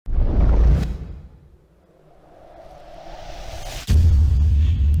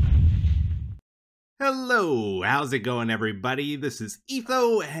Hello, how's it going everybody? This is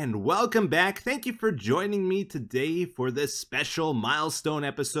Etho and welcome back. Thank you for joining me today for this special milestone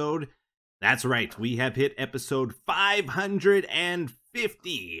episode. That's right, we have hit episode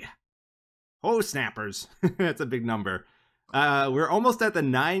 550. Oh snappers, that's a big number. We're almost at the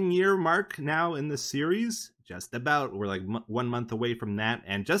 9-year mark now in the series. Just about, we're like 1 month away from that,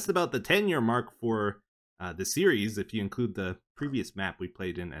 and just about the 10-year mark for the series if you include the previous map we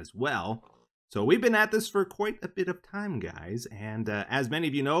played in as well. So we've been at this for quite a bit of time, guys, and as many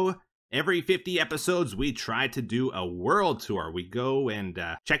of you know, every 50 episodes we try to do a world tour. We go and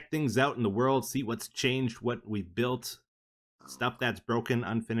check things out in the world, see what's changed, what we've built, stuff that's broken,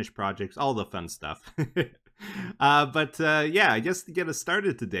 unfinished projects, all the fun stuff. Yeah, I guess to get us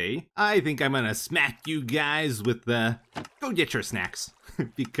started today, I think I'm gonna smack you guys with the go get your snacks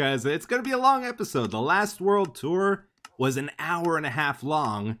because it's gonna be a long episode. The last world tour was an hour and a half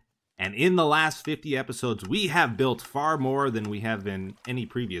long. And in the last 50 episodes, we have built far more than we have in any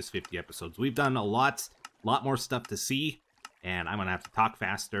previous 50 episodes. We've done a lot more stuff to see, and I'm gonna have to talk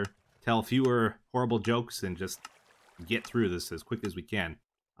faster, tell fewer horrible jokes, and just get through this as quick as we can.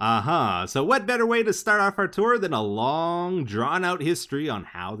 So what better way to start off our tour than a long, drawn-out history on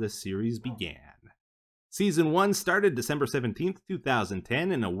how this series began. Season 1 started December 17th,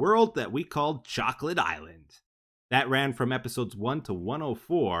 2010 in a world that we called Chocolate Island. That ran from episodes 1 to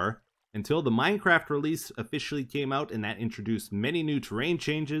 104, until the Minecraft release officially came out, and that introduced many new terrain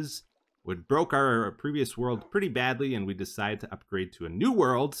changes, which broke our previous world pretty badly, and we decided to upgrade to a new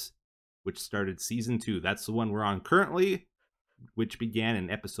world, which started Season 2. That's the one we're on currently, which began in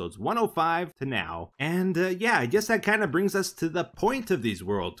episodes 105 to now. And yeah, I guess that kind of brings us to the point of these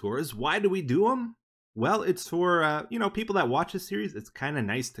world tours. Why do we do them? Well, it's for, you know, people that watch the series. It's kind of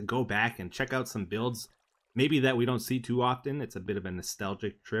nice to go back and check out some builds, maybe that we don't see too often. It's a bit of a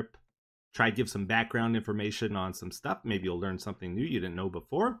nostalgic trip. Try to give some background information on some stuff. Maybe you'll learn something new you didn't know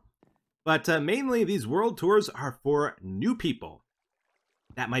before. But mainly these world tours are for new people.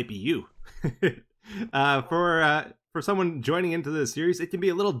 That might be you. For someone joining into the series, it can be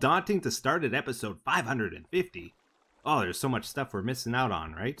a little daunting to start at episode 550. Oh, there's so much stuff we're missing out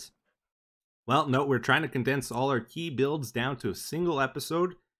on, right? Well, no, we're trying to condense all our key builds down to a single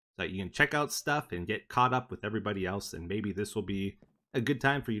episode, so you can check out stuff and get caught up with everybody else, and maybe this will be a good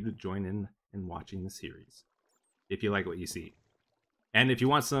time for you to join in watching the series, if you like what you see. And if you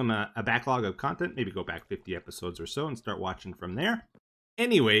want some a backlog of content, maybe go back 50 episodes or so and start watching from there.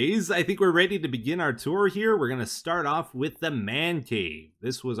 Anyways, I think we're ready to begin our tour here. We're going to start off with the Man Cave.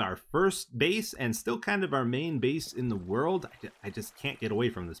 This was our first base and still kind of our main base in the world. I just can't get away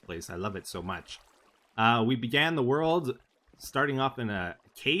from this place. I love it so much. We began the world starting off in a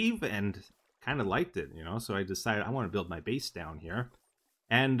cave and kind of liked it, you know, so I decided I want to build my base down here.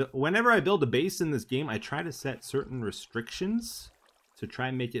 And whenever I build a base in this game, I try to set certain restrictions to try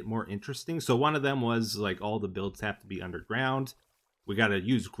and make it more interesting. So one of them was like all the builds have to be underground. We got to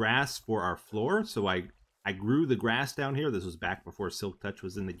use grass for our floor. So I grew the grass down here. This was back before Silk Touch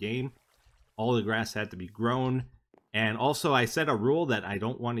was in the game. All the grass had to be grown. And also I set a rule that I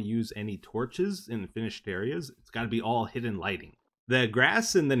don't want to use any torches in finished areas. It's got to be all hidden lighting. The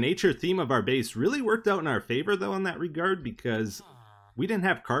grass and the nature theme of our base really worked out in our favor though in that regard, because we didn't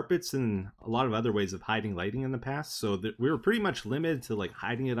have carpets and a lot of other ways of hiding lighting in the past, so that we were pretty much limited to like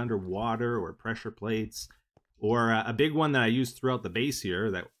hiding it under water or pressure plates. Or a big one that I use throughout the base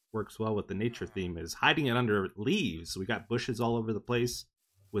here that works well with the nature theme is hiding it under leaves. We got bushes all over the place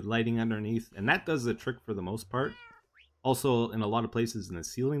with lighting underneath, and that does the trick for the most part. Also, in a lot of places in the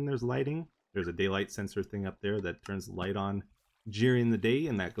ceiling there's lighting. There's a daylight sensor thing up there that turns the light on during the day,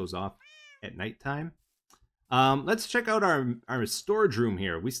 and that goes off at nighttime. Let's check out our storage room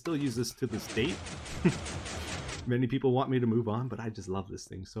here. We still use this to this date. Many people want me to move on, but I just love this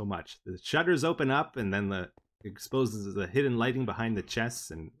thing so much. The shutters open up, and then it exposes the hidden lighting behind the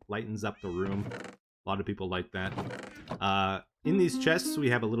chests and lightens up the room. A lot of people like that. In these chests, we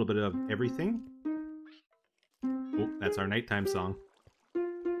have a little bit of everything. Oh, that's our nighttime song.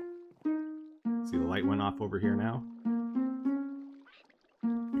 See, the light went off over here now.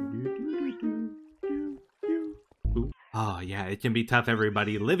 Oh yeah, it can be tough,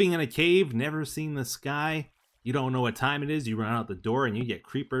 everybody. Living in a cave, never seen the sky. You don't know what time it is, you run out the door and you get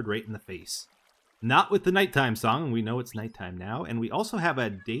creepered right in the face. Not with the nighttime song, we know it's nighttime now. And we also have a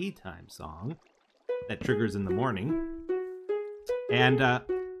daytime song that triggers in the morning. And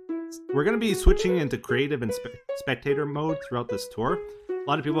we're going to be switching into creative and spectator mode throughout this tour. A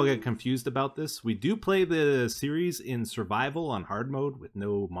lot of people get confused about this. We do play the series in survival on hard mode with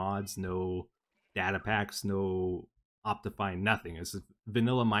no mods, no data packs, no Optifine, nothing. It's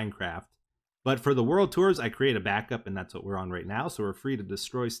vanilla Minecraft. But for the world tours, I create a backup, and that's what we're on right now. So we're free to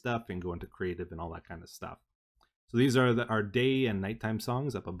destroy stuff and go into creative and all that kind of stuff. So these are our day and nighttime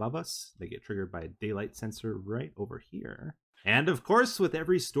songs up above us. They get triggered by a daylight sensor right over here. And of course, with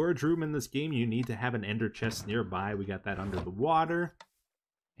every storage room in this game, you need to have an ender chest nearby. We got that under the water.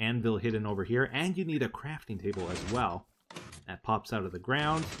 Anvil hidden over here. And you need a crafting table as well. That pops out of the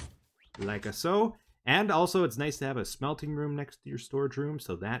ground, like so. And also, it's nice to have a smelting room next to your storage room.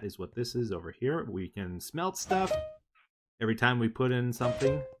 So that is what this is over here. We can smelt stuff. Every time we put in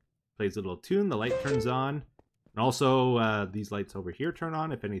something, plays a little tune, the light turns on. And also, these lights over here turn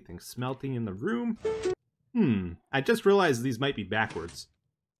on if anything's smelting in the room. I just realized these might be backwards.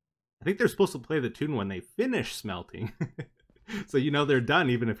 I think they're supposed to play the tune when they finish smelting. So you know they're done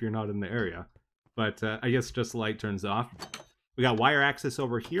even if you're not in the area. But I guess just the light turns off. We got wire access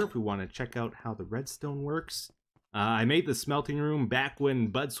over here if we want to check out how the redstone works. I made the smelting room back when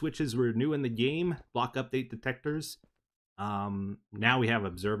bud switches were new in the game. Block update detectors. Now we have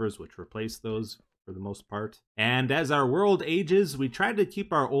observers which replace those for the most part. And as our world ages, we try to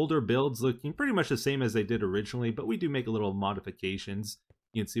keep our older builds looking pretty much the same as they did originally, but we do make a little modifications.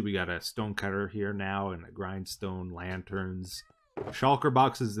 You can see we got a stone cutter here now and a grindstone, lanterns, shulker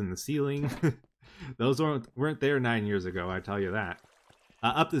boxes in the ceiling. Those weren't there 9 years ago, I tell you that.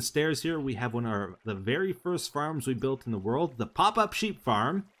 Up the stairs here, we have one of the very first farms we built in the world, the pop-up sheep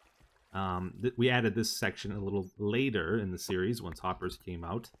farm. We added this section a little later in the series once hoppers came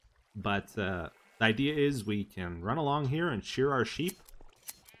out. But the idea is we can run along here and shear our sheep,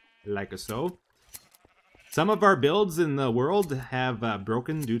 like so. Some of our builds in the world have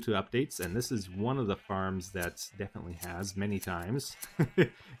broken due to updates, and this is one of the farms that definitely has many times.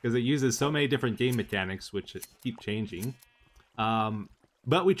 Because it uses so many different game mechanics, which keep changing.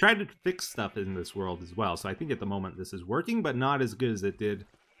 But we tried to fix stuff in this world as well, so I think at the moment this is working, but not as good as it did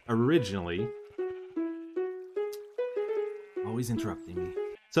originally. Always interrupting me.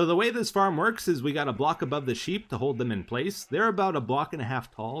 So the way this farm works is we got a block above the sheep to hold them in place. They're about 1.5 blocks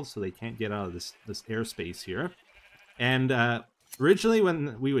tall, so they can't get out of this airspace here. And originally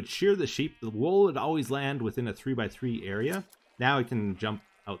when we would shear the sheep, the wool would always land within a 3x3 area. Now it can jump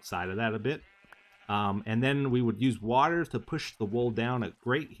outside of that a bit. And then we would use water to push the wool down a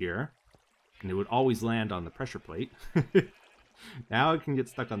grate here. And it would always land on the pressure plate. Now it can get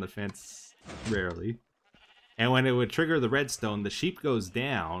stuck on the fence, rarely. And when it would trigger the redstone, the sheep goes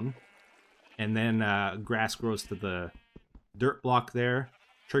down, and then grass grows to the dirt block there,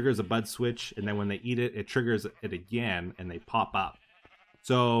 triggers a bud switch, and then when they eat it, it triggers it again, and they pop up.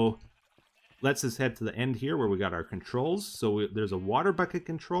 So let's just head to the end here where we got our controls. So there's a water bucket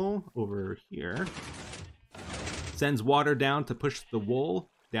control over here. Sends water down to push the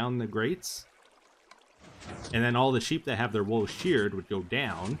wool down the grates. And then all the sheep that have their wool sheared would go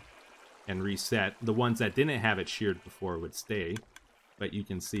down and reset. The ones that didn't have it sheared before would stay, but you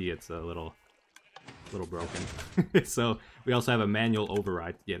can see it's a little broken. So we also have a manual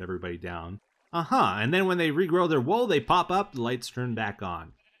override to get everybody down. And then when they regrow their wool, they pop up, the lights turn back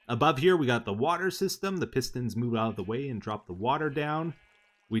on. Above here we got the water system. The pistons move out of the way and drop the water down.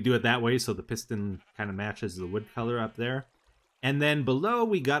 We do it that way so the piston kind of matches the wood color up there. And then below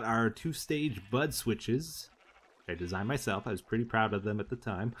we got our 2-stage bud switches. I designed myself. I was pretty proud of them at the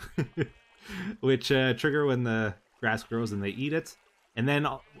time. Which trigger when the grass grows and they eat it. And then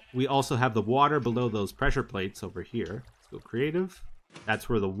we also have the water below those pressure plates over here. Let's go creative. That's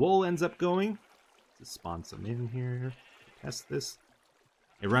where the wool ends up going. Let's spawn some in here. Test this.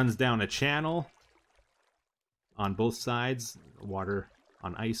 It runs down a channel on both sides. Water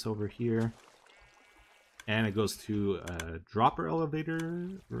on ice over here. And it goes to a dropper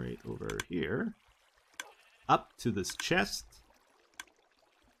elevator right over here. Up to this chest.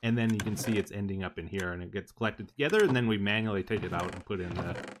 And then you can see it's ending up in here and it gets collected together, and then we manually take it out and put in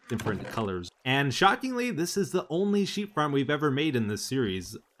the different colors. And shockingly, this is the only sheep farm we've ever made in this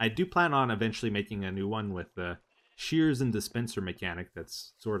series. I do plan on eventually making a new one with the shears and dispenser mechanic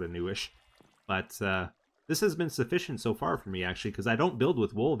that's sort of newish. But this has been sufficient so far for me, actually, because I don't build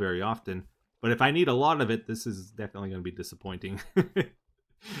with wool very often. But if I need a lot of it, this is definitely going to be disappointing.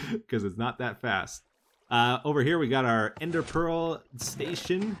 Because it's not that fast. Over here we got our Ender Pearl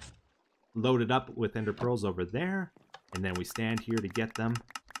station loaded up with Ender Pearls over there. And then we stand here to get them.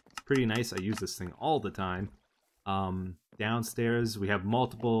 It's pretty nice. I use this thing all the time. Downstairs we have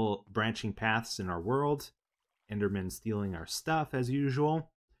multiple branching paths in our world. Endermen stealing our stuff as usual.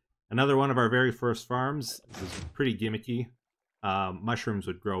 Another one of our very first farms. This is pretty gimmicky. Mushrooms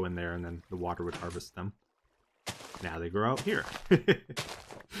would grow in there and then the water would harvest them. Now they grow out here.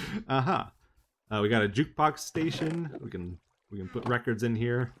 We got a jukebox station. We can put records in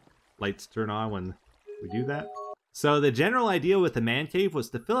here. lights turn on when we do that. So the general idea with the man cave was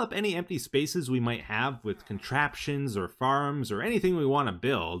to fill up any empty spaces we might have with contraptions or farms or anything we want to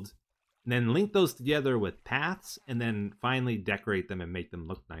build, and then link those together with paths, and then finally decorate them and make them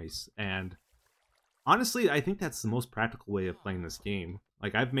look nice. And honestly, I think that's the most practical way of playing this game.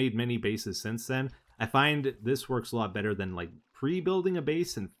 Like, I've made many bases since then. I find this works a lot better than like pre-building a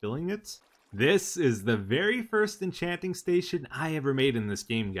base and filling it. This is the very first enchanting station I ever made in this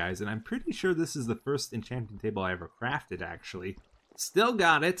game, guys, and I'm pretty sure this is the first enchanting table I ever crafted, actually. Still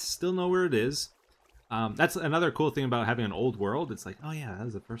got it, still know where it is. That's another cool thing about having an old world. It's like, oh yeah, that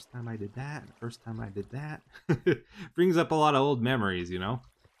was the first time I did that, the first time I did that. Brings up a lot of old memories, you know?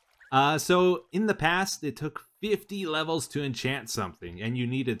 So in the past, it took 50 levels to enchant something, and you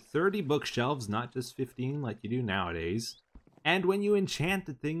needed 30 bookshelves, not just 15 like you do nowadays. And when you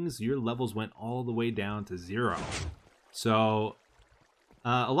enchanted things, your levels went all the way down to 0. So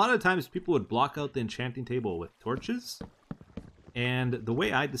a lot of times people would block out the enchanting table with torches. And the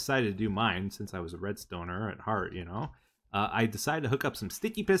way I decided to do mine, since I was a redstoner at heart, you know, I decided to hook up some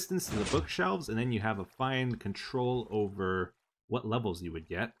sticky pistons to the bookshelves, and then you have a fine control over what levels you would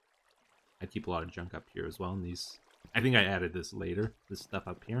get. I keep a lot of junk up here as well in these. I think I added this later, this stuff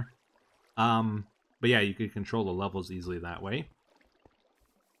up here. But yeah, you could control the levels easily that way.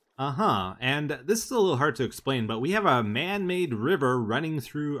 And this is a little hard to explain, but we have a man-made river running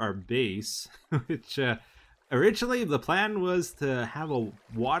through our base, which originally the plan was to have a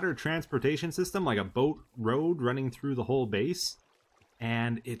water transportation system, like a boat road running through the whole base,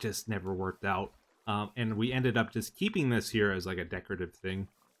 and it just never worked out. And we ended up just keeping this here as like a decorative thing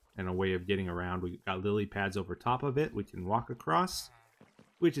and a way of getting around. We got lily pads over top of it we can walk across,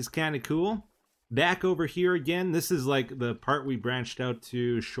 which is kind of cool. Back over here again, this is like the part we branched out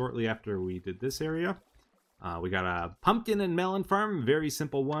to shortly after we did this area. We got a pumpkin and melon farm, very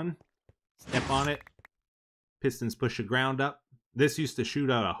simple one. Step on it, pistons push the ground up. This used to shoot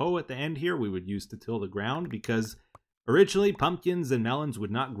out a hoe at the end here we would use to till the ground, because originally pumpkins and melons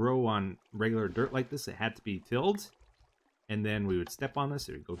would not grow on regular dirt like this. It had to be tilled. And then we would step on this,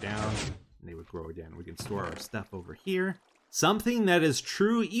 it would go down, and they would grow again. We can store our stuff over here. Something that is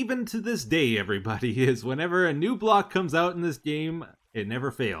true even to this day, everybody, is whenever a new block comes out in this game, it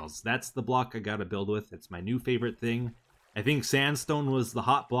never fails. That's the block I gotta build with. It's my new favorite thing. I think sandstone was the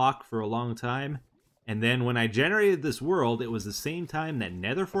hot block for a long time. And then when I generated this world, it was the same time that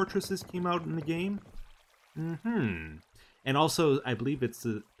nether fortresses came out in the game. And also, I believe it's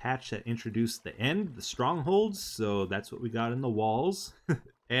the patch that introduced the end, the strongholds, so that's what we got in the walls.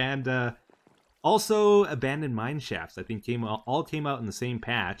 And also, abandoned mine shafts, I think all came out in the same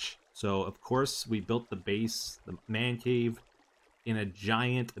patch. So, of course, we built the base, the man cave, in a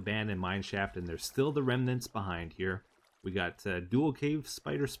giant abandoned mine shaft, and there's still the remnants behind here. We got dual cave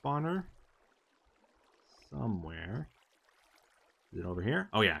spider spawner somewhere. Is it over here?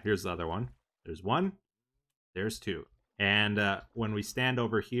 Oh yeah, here's the other one. There's one. There's two. And when we stand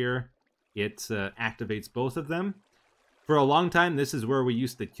over here, it activates both of them. For a long time, this is where we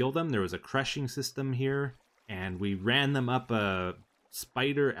used to kill them. There was a crushing system here, and we ran them up a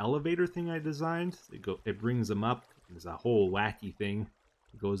spider elevator thing I designed. It brings them up. There's a whole wacky thing.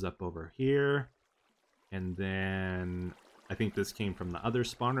 It goes up over here. And then I think this came from the other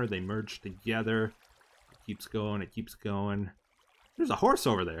spawner. They merged together. It keeps going. It keeps going. There's a horse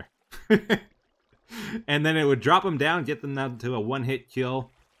over there. And then it would drop them down, get them down to a one-hit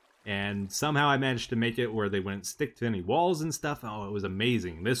kill. And somehow I managed to make it where they wouldn't stick to any walls and stuff. Oh, it was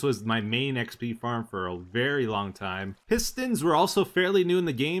amazing. This was my main XP farm for a very long time. Pistons were also fairly new in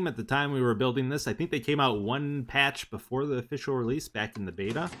the game at the time we were building this. I think they came out one patch before the official release back in the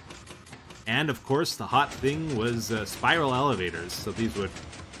beta. And of course, the hot thing was spiral elevators. So these would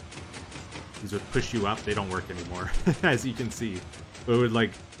push you up. They don't work anymore, as you can see. But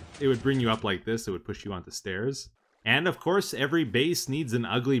it would bring you up like this. It would push you onto stairs. And of course, every base needs an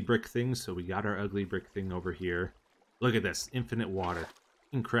ugly brick thing, so we got our ugly brick thing over here. Look at this, infinite water.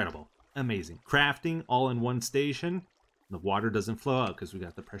 Incredible. Amazing. Crafting all in one station. The water doesn't flow out because we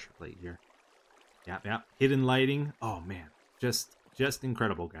got the pressure plate here. Yep. Hidden lighting. Oh man, just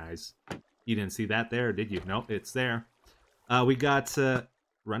incredible, guys. You didn't see that there, did you? Nope, it's there. We got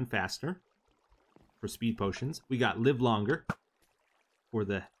run faster for speed potions. We got live longer for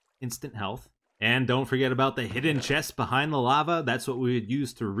the instant health. And don't forget about the hidden chest behind the lava. That's what we would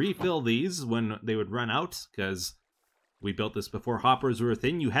use to refill these when they would run out, because we built this before hoppers were a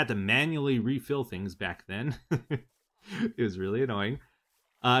thing. You had to manually refill things back then. It was really annoying.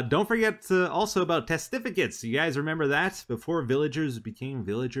 Don't forget also about testificates. You guys remember that? Before villagers became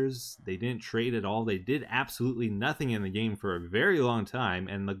villagers, they didn't trade at all. They did absolutely nothing in the game for a very long time,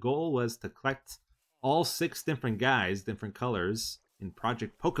 and the goal was to collect all 6 different guys, different colors, in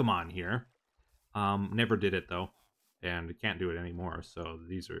Project Pokemon here. Never did it, though, and can't do it anymore, so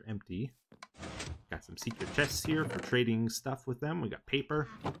these are empty. Got some secret chests here for trading stuff with them. We got paper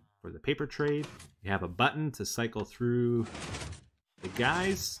for the paper trade. We have a button to cycle through the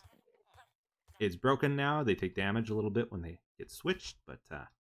guys. It's broken now. They take damage a little bit when they get switched, but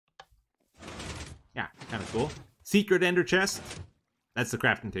yeah, kind of cool. Secret ender chest. That's the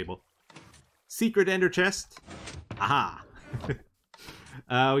crafting table. Secret ender chest. Aha.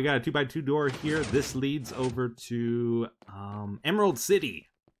 We got a 2x2 door here. This leads over to Emerald City.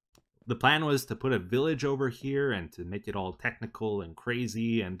 The plan was to put a village over here and to make it all technical and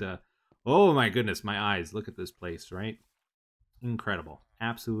crazy. And oh my goodness, my eyes. Look at this place, right? Incredible.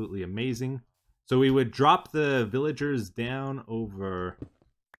 Absolutely amazing. So we would drop the villagers down over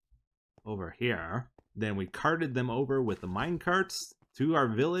here. Then we carted them over with the mine carts to our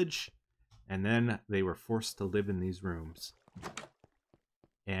village. And then they were forced to live in these rooms.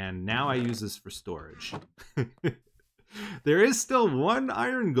 And now I use this for storage. There is still one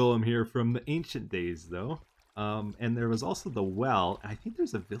iron golem here from the ancient days, though. And there was also the well. I think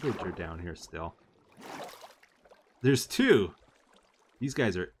there's a villager down here still. There's 2. These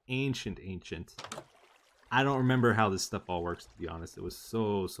guys are ancient. I don't remember how this stuff all works, to be honest. It was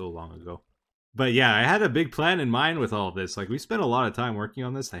so long ago. But yeah, I had a big plan in mind with all of this. Like, we spent a lot of time working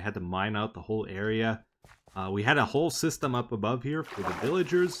on this. I had to mine out the whole area. We had a whole system up above here for the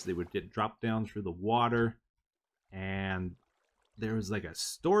villagers. They would get dropped down through the water. And there was like a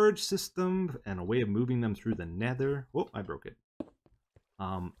storage system and a way of moving them through the nether. Oh, I broke it.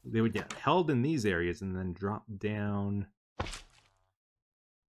 They would get held in these areas and then drop down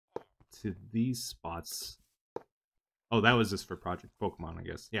to these spots. Oh, that was just for Project Pokemon, I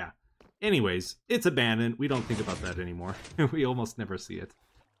guess. Yeah. Anyways, it's abandoned. We don't think about that anymore. We almost never see it.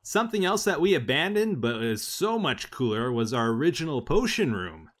 Something else that we abandoned, but is so much cooler, was our original potion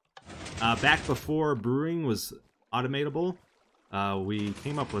room. Back before brewing was automatable, we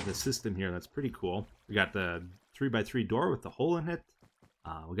came up with a system here that's pretty cool. We got the 3x3 door with the hole in it.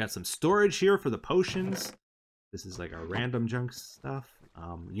 We got some storage here for the potions. This is like our random junk stuff.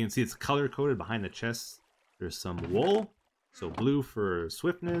 You can see it's color-coded behind the chest. There's some wool, so blue for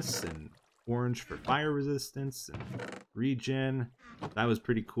swiftness and orange for fire resistance and regen. That was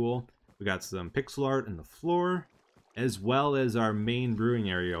pretty cool. We got some pixel art in the floor, as well as our main brewing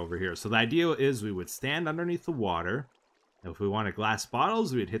area over here. So the idea is we would stand underneath the water. If we wanted glass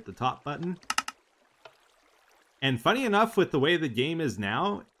bottles, we'd hit the top button. And funny enough, with the way the game is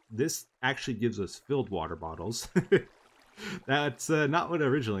now, this actually gives us filled water bottles. That's not what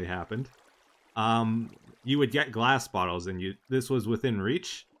originally happened. You would get glass bottles, and this was within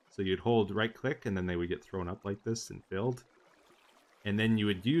reach. So you'd hold right click, and then they would get thrown up like this and filled. And then you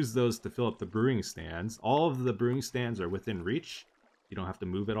would use those to fill up the brewing stands. All of the brewing stands are within reach. You don't have to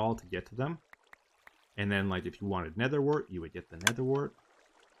move at all to get to them. And then, like, if you wanted netherwort, you would get the netherwort.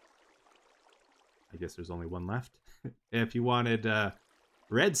 I guess there's only one left. If you wanted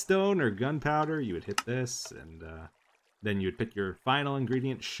redstone or gunpowder, you would hit this. And then you would pick your final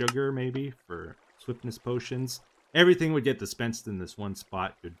ingredient, sugar maybe, for swiftness potions. Everything would get dispensed in this one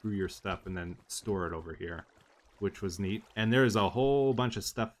spot. You'd brew your stuff and then store it over here, which was neat. And there's a whole bunch of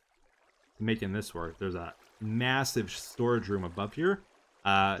stuff making this work. There's a massive storage room above here.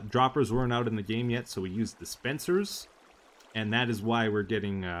 Droppers weren't out in the game yet, so we used dispensers. And that is why we're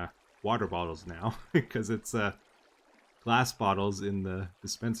getting water bottles now, because it's glass bottles in the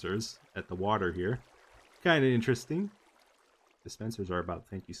dispensers at the water here. Kind of interesting. Dispensers are about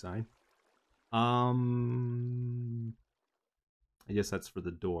thank you sign. I guess that's for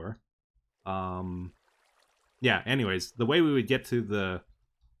the door. Yeah, anyways, the way we would get to the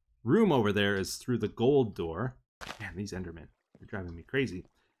room over there is through the gold door. Man, these Endermen, they're driving me crazy.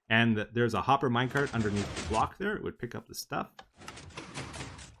 And there's a hopper minecart underneath the block there. It would pick up the stuff,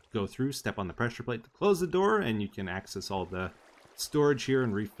 go through, step on the pressure plate to close the door, and you can access all the storage here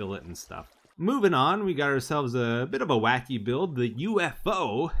and refill it and stuff. Moving on, we got ourselves a bit of a wacky build, the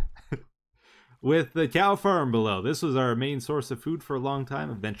UFO. With the cow farm below. This was our main source of food for a long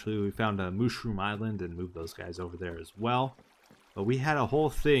time. Eventually we found a mushroom island and moved those guys over there as well. But we had a whole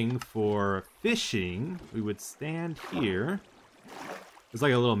thing for fishing. We would stand here. It's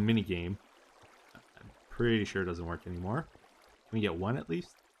like a little mini game. I'm pretty sure it doesn't work anymore. Can we get one at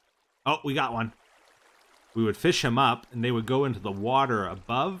least? Oh, we got one. We would fish them up and they would go into the water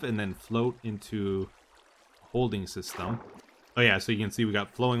above and then float into a holding system. Oh yeah, so you can see we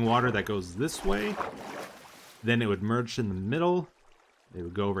got flowing water that goes this way. Then it would merge in the middle. They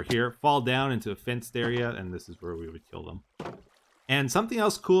would go over here, fall down into a fenced area, and this is where we would kill them. And something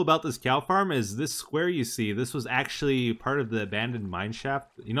else cool about this cow farm is this square you see. This was actually part of the abandoned mine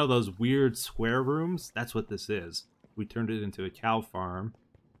shaft. You know those weird square rooms? That's what this is. We turned it into a cow farm,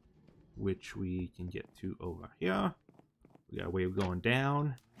 which we can get to over here. We got a way of going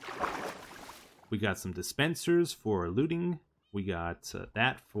down. We got some dispensers for looting. We got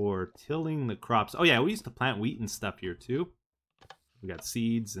that for tilling the crops. Oh yeah, we used to plant wheat and stuff here too. We got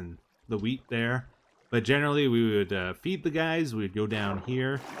seeds and the wheat there. But generally we would feed the guys. We would go down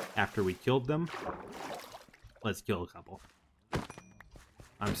here after we killed them. Let's kill a couple.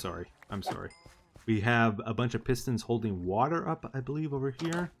 I'm sorry. I'm sorry. We have a bunch of pistons holding water up, I believe, over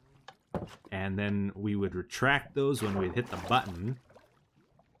here. And then we would retract those when we'd hit the button.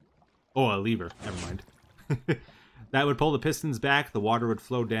 Oh, a lever. Never mind. That would pull the pistons back. The water would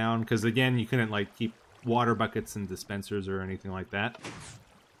flow down. Because, again, you couldn't, like, keep water buckets and dispensers or anything like that.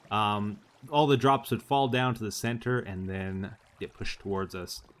 All the drops would fall down to the center and then get pushed towards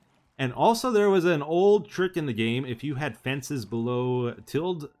us. And also, there was an old trick in the game. If you had fences below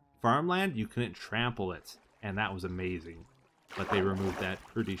tilled farmland, you couldn't trample it. And that was amazing. But they removed that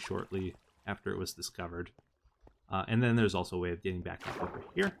pretty shortly after it was discovered. And then there's also a way of getting back up over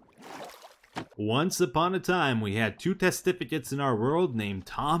here. Once upon a time, we had two testificates in our world named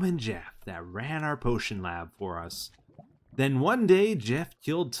Tom and Jeff that ran our potion lab for us. Then one day, Jeff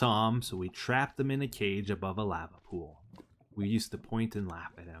killed Tom, so we trapped him in a cage above a lava pool. We used to point and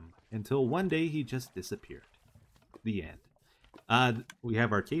laugh at him, until one day he just disappeared. The end. We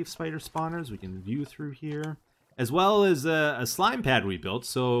have our cave spider spawners we can view through here, as well as a slime pad we built.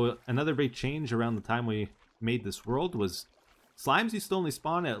 So another big change around the time we made this world was slimes used to only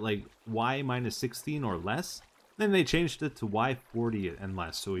spawn at like Y-16 or less. Then they changed it to Y40 and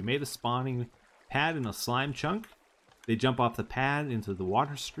less. So we made a spawning pad in a slime chunk. They jump off the pad into the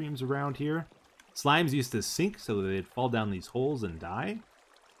water streams around here. Slimes used to sink so they'd fall down these holes and die.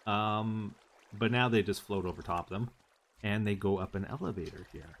 But now they just float over top of them. And they go up an elevator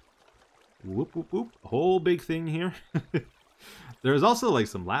here. Whoop, whoop, whoop. A whole big thing here. There's also like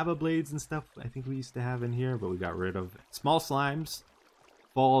some lava blades and stuff I think we used to have in here, but we got rid of. Small slimes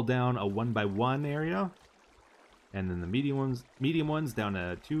fall down a 1x1 area. And then the medium ones down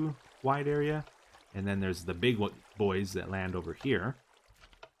a 2 wide area. And then there's the big boys that land over here.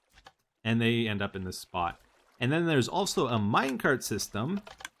 And they end up in this spot. And then there's also a minecart system,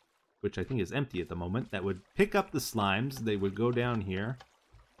 which I think is empty at the moment, that would pick up the slimes. They would go down here.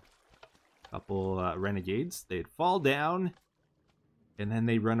 A couple renegades. They'd fall down. And then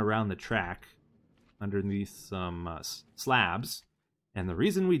they run around the track underneath some slabs. And the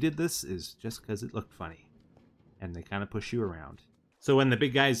reason we did this is just because it looked funny. And they kind of push you around. So when the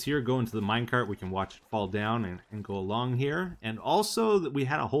big guys here go into the minecart, we can watch it fall down and go along here. And also we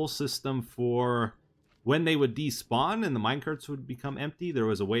had a whole system for when they would despawn and the minecarts would become empty. There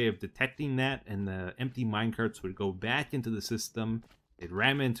was a way of detecting that, and the empty minecarts would go back into the system. They'd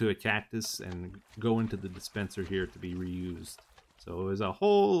ram into a cactus and go into the dispenser here to be reused. So it was a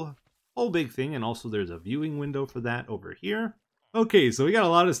whole big thing, and also there's a viewing window for that over here. Okay, so we got a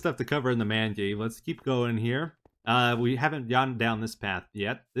lot of stuff to cover in the man cave. Let's keep going here. We haven't gone down this path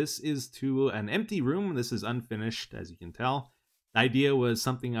yet. This is to an empty room. This is unfinished, as you can tell. The idea was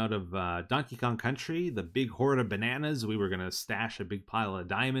something out of Donkey Kong Country, the big hoard of bananas. We were going to stash a big pile of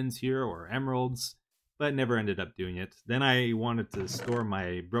diamonds here, or emeralds, but never ended up doing it. Then I wanted to store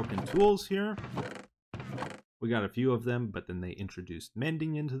my broken tools here. We got a few of them, but then they introduced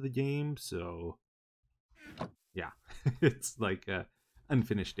mending into the game, so yeah, it's like an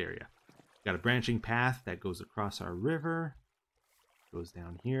unfinished area. Got a branching path that goes across our river, goes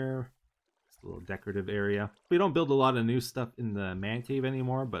down here. It's a little decorative area. We don't build a lot of new stuff in the man cave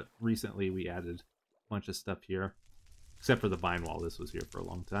anymore, but recently we added a bunch of stuff here, except for the vine wall. This was here for a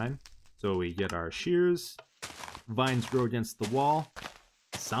long time. So we get our shears. Vines grow against the wall.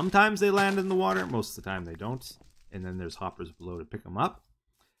 Sometimes they land in the water, most of the time they don't. And then there's hoppers below to pick them up.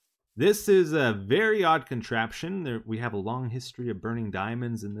 This is a very odd contraption. We have a long history of burning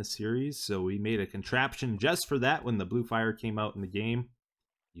diamonds in this series, so we made a contraption just for that when the blue fire came out in the game.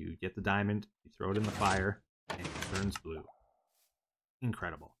 You get the diamond, you throw it in the fire, and it burns blue.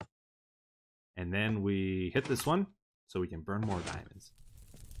 Incredible. And then we hit this one, so we can burn more diamonds.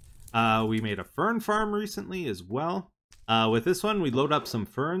 We made a fern farm recently as well. With this one, we load up some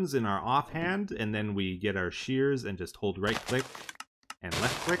ferns in our offhand, and then we get our shears and just hold right-click and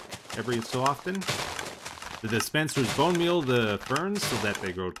left-click every so often. The dispensers bone meal the ferns so that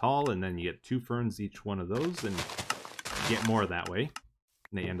they grow tall, and then you get 2 ferns each one of those, and get more that way.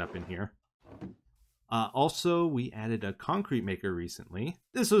 And they end up in here. Also, we added a concrete maker recently.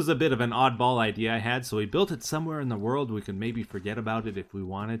 This was a bit of an oddball idea I had, so we built it somewhere in the world we could maybe forget about it if we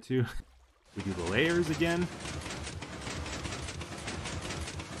wanted to. We do the layers again.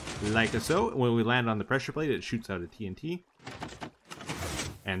 Like so. When we land on the pressure plate, it shoots out a TNT.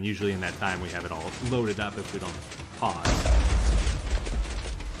 And usually in that time, we have it all loaded up if we don't pause.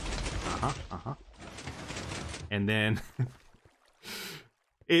 And then...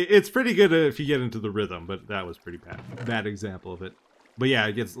 It's pretty good if you get into the rhythm, but that was pretty bad example of it. But yeah,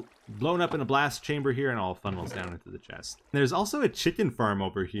 it gets blown up in a blast chamber here and all funnels down into the chest. There's also a chicken farm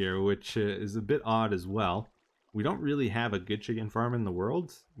over here, which is a bit odd as well. We don't really have a good chicken farm in the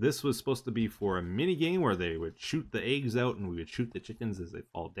world. This was supposed to be for a mini game where they would shoot the eggs out and we would shoot the chickens as they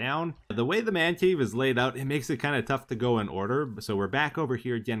fall down. The way the man cave is laid out, it makes it kind of tough to go in order. So we're back over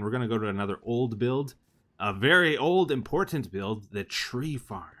here again. We're going to go to another old build. A very old, important build, the tree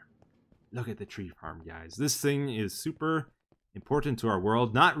farm. Look at the tree farm, guys. This thing is super important to our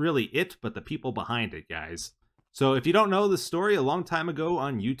world. Not really it, but the people behind it, guys. So if you don't know the story, a long time ago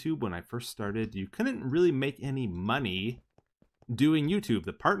on YouTube, when I first started, you couldn't really make any money doing YouTube.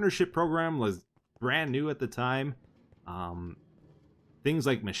 The partnership program was brand new at the time. Things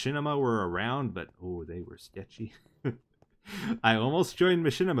like Machinima were around, but oh, they were sketchy. I almost joined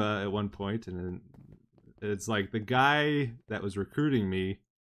Machinima at one point, and then it's like the guy that was recruiting me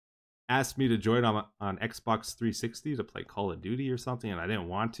asked me to join on Xbox 360 to play Call of Duty or something, and I didn't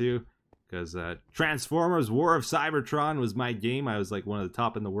want to because Transformers War of Cybertron was my game. I was like one of the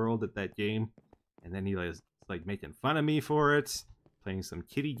top in the world at that game, and then he was like making fun of me for it, playing some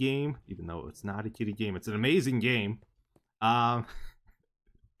kiddie game, even though it's not a kiddie game. It's an amazing game.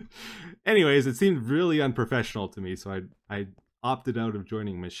 Anyways, it seemed really unprofessional to me, so I opted out of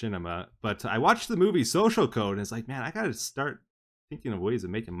joining Machinima. But I watched the movie Social Code, and it's like, man, I gotta start thinking of ways of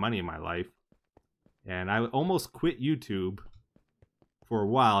making money in my life. And I almost quit YouTube for a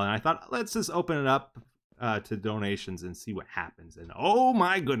while, and I thought, let's just open it up to donations and see what happens. And oh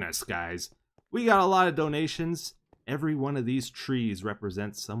my goodness, guys, we got a lot of donations. Every one of these trees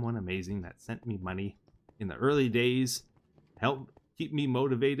represents someone amazing that sent me money in the early days, helped keep me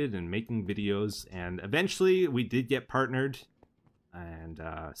motivated and making videos. And eventually we did get partnered and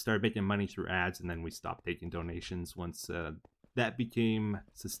started making money through ads, and then we stopped taking donations once that became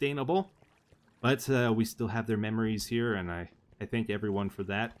sustainable. But we still have their memories here, and I thank everyone for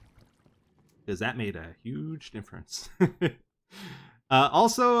that, because that made a huge difference.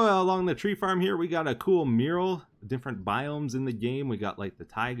 Also, along the tree farm here, we got a cool mural, different biomes in the game. We got like the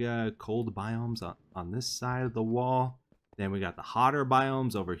taiga, cold biomes on this side of the wall. Then we got the hotter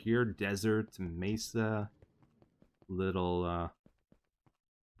biomes over here, desert, mesa, little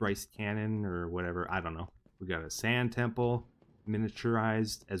Bryce Cannon or whatever, I don't know. We got a sand temple,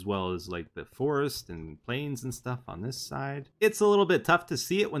 miniaturized, as well as like the forest and plains and stuff on this side. It's a little bit tough to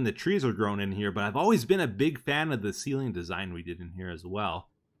see it when the trees are grown in here, but I've always been a big fan of the ceiling design we did in here as well.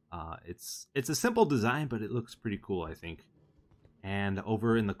 It's a simple design, but it looks pretty cool, I think. And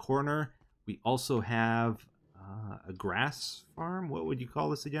over in the corner, we also have a grass farm. What would you call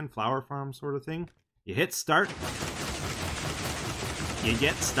this again? Flower farm sort of thing. You hit start, you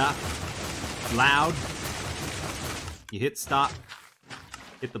get stuff loud. You hit stop,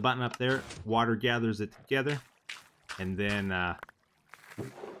 hit the button up there, water gathers it together, and then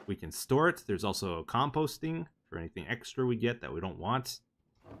we can store it. There's also composting for anything extra we get that we don't want.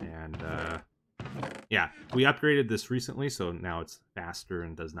 And yeah, we upgraded this recently, so now it's faster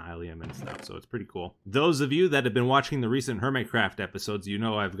and does Nylium and stuff, so it's pretty cool. Those of you that have been watching the recent Hermitcraft episodes, you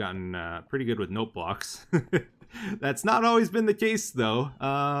know I've gotten pretty good with note blocks. That's not always been the case, though.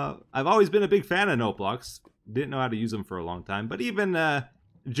 I've always been a big fan of note blocks. Didn't know how to use them for a long time, but even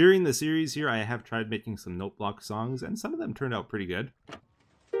during the series here, I have tried making some note block songs, and some of them turned out pretty good.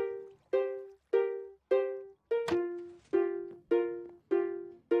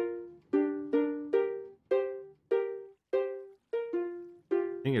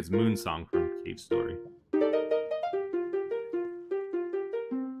 I think it's Moon Song from Cave Story.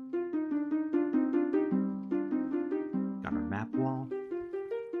 Got our map wall,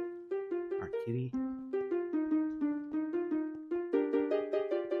 our kitty.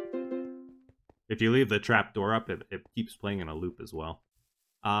 If you leave the trap door up, it keeps playing in a loop as well.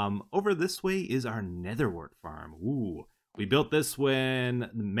 Over this way is our netherwort farm. Ooh, we built this when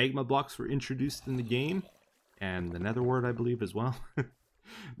the magma blocks were introduced in the game, and the netherwort, I believe, as well.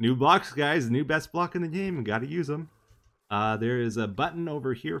 New blocks, guys. New best block in the game. Gotta use them. There is a button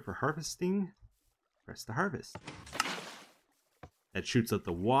over here for harvesting. Press to harvest. That shoots out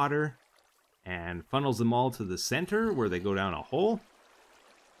the water. and funnels them all to the center where they go down a hole.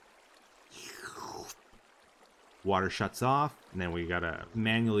 Water shuts off, and then we gotta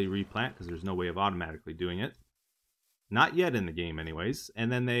manually replant because there's no way of automatically doing it. Not yet in the game anyways.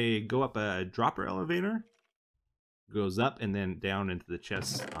 And then they go up a dropper elevator. Goes up and then down into the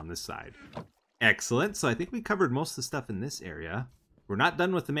chests on this side. Excellent. So I think we covered most of the stuff in this area. We're not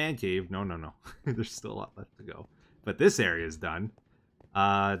done with the man cave. No. There's still a lot left to go. But this area is done.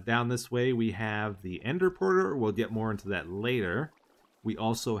 Down this way we have the Ender Porter. We'll get more into that later. We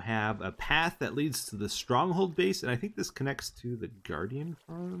also have a path that leads to the Stronghold base. And I think this connects to the Guardian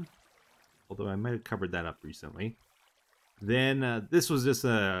Farm. Although I might have covered that up recently. Then this was just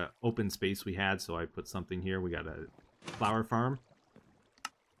a open space we had, so I put something here. We got a flower farm.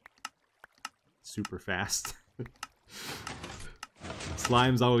 Super fast.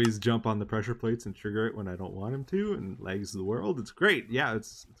 Slimes always jump on the pressure plates and trigger it when I don't want him to, and lags the world. It's great. Yeah,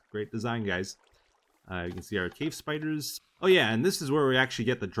 it's great design, guys. You can see our cave spiders. Oh yeah, and this is where we actually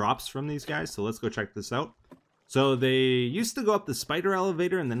get the drops from these guys, so let's go check this out. So they used to go up the spider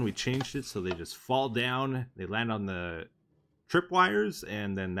elevator, and then we changed it so they just fall down. They land on the tripwires,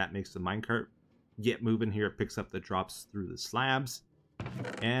 and then that makes the minecart get moving here. It picks up the drops through the slabs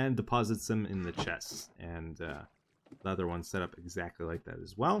and deposits them in the chests. And the other one's set up exactly like that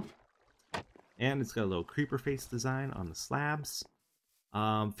as well. And it's got a little creeper face design on the slabs.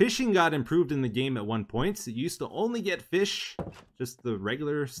 Fishing got improved in the game at one point. So you used to only get fish, just the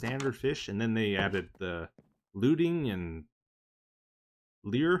regular standard fish, and then they added the looting and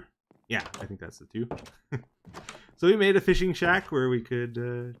leer. Yeah, I think that's the two. So we made a fishing shack where we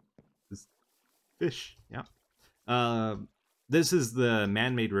could just fish. Yeah. This is the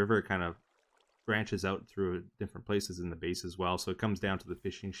man-made river. It kind of branches out through different places in the base as well. So it comes down to the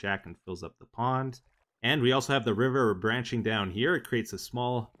fishing shack and fills up the pond. And we also have the river branching down here. It creates a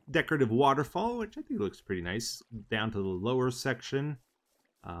small decorative waterfall, which I think looks pretty nice, down to the lower section.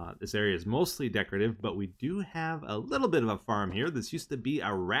 This area is mostly decorative, but we do have a little bit of a farm here. This used to be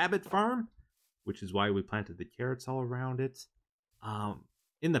a rabbit farm, which is why we planted the carrots all around it.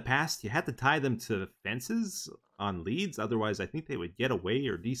 In the past, you had to tie them to fences on leads. Otherwise, I think they would get away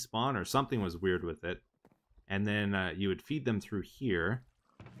or despawn, or something was weird with it. And then you would feed them through here.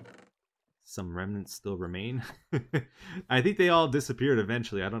 Some remnants still remain. I think they all disappeared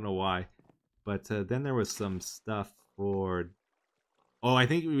eventually. I don't know why. But then there was some stuff for... Oh, I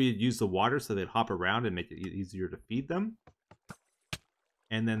think we'd use the water so they'd hop around and make it easier to feed them.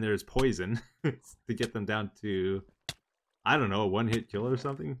 And then there's poison to get them down to, I don't know, a one-hit kill or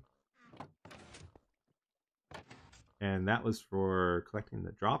something. And that was for collecting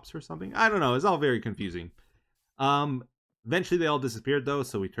the drops or something. I don't know. It's all very confusing. Eventually they all disappeared though,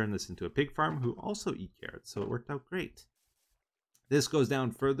 so we turned this into a pig farm who also eat carrots, so it worked out great. This goes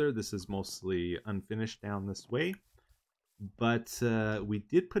down further. This is mostly unfinished down this way. But we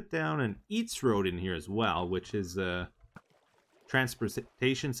did put down an eats road in here as well, which is a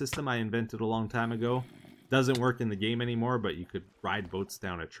transportation system I invented a long time ago. Doesn't work in the game anymore, but you could ride boats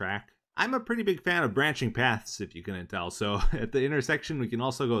down a track. I'm a pretty big fan of branching paths, if you couldn't tell. So at the intersection, we can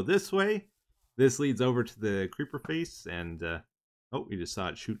also go this way. This leads over to the creeper face, and oh, we just saw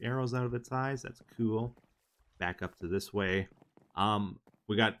it shoot arrows out of its eyes. That's cool. Back up to this way.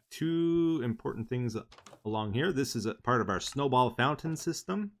 We got two important things along here. This is a part of our snowball fountain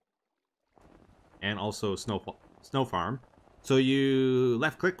system, and also snow farm. So you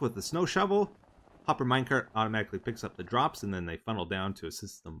left click with the snow shovel. Hopper minecart automatically picks up the drops, and then they funnel down to a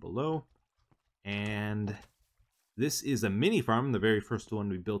system below. And this is a mini farm, the very first one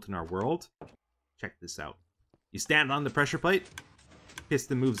we built in our world. Check this out. You stand on the pressure plate.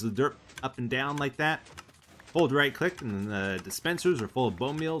 Piston moves the dirt up and down like that. Hold right click, and then the dispensers are full of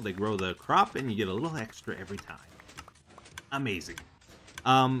bone meal. They grow the crop, and you get a little extra every time. Amazing.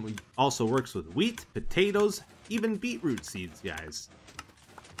 Also works with wheat, potatoes, even beetroot seeds, guys.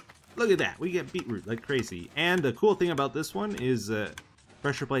 Look at that. We get beetroot like crazy. And the cool thing about this one is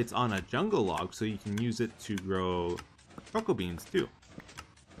pressure plates on a jungle log, so you can use it to grow cocoa beans too.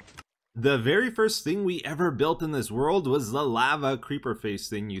 The very first thing we ever built in this world was the lava creeper face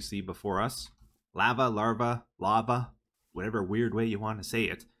thing you see before us. Lava, larva, lava, whatever weird way you want to say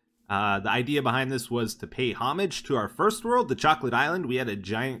it. The idea behind this was to pay homage to our first world, the Chocolate Island. We had a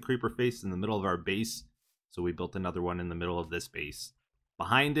giant creeper face in the middle of our base, so we built another one in the middle of this base.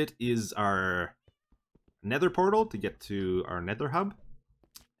 Behind it is our nether portal to get to our nether hub,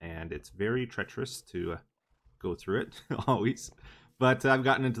 and it's very treacherous to go through it, always. But I've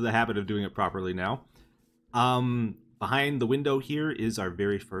gotten into the habit of doing it properly now. Behind the window here is our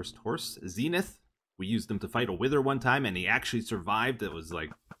very first horse, Zenith. We used him to fight a wither one time, and he actually survived. It was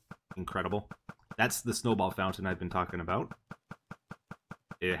like incredible. That's the snowball fountain I've been talking about.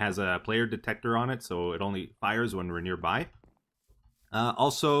 It has a player detector on it, so it only fires when we're nearby.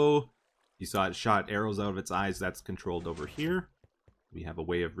 Also, you saw it shot arrows out of its eyes. That's controlled over here. We have a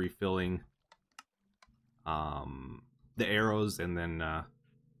way of refilling the arrows, and then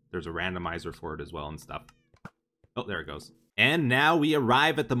there's a randomizer for it as well and stuff. Oh, there it goes. And now we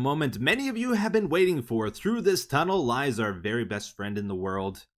arrive at the moment many of you have been waiting for. Through this tunnel lies our very best friend in the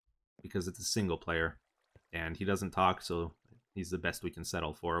world, because it's a single player, and he doesn't talk, so he's the best we can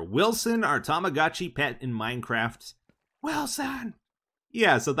settle for. Wilson, our Tamagotchi pet in Minecraft. Wilson!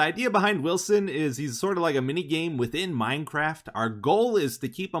 Yeah, so the idea behind Wilson is he's sort of like a mini game within Minecraft. Our goal is to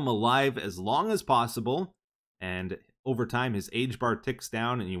keep him alive as long as possible, and over time his age bar ticks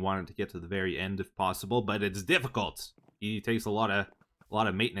down, and you want it to get to the very end if possible, but it's difficult. He takes a lot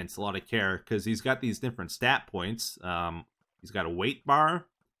of maintenance, a lot of care, because he's got these different stat points. He's got a weight bar,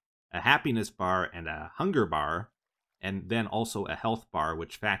 a happiness bar, and a hunger bar, and then also a health bar,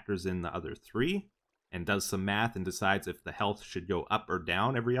 which factors in the other three and does some math and decides if the health should go up or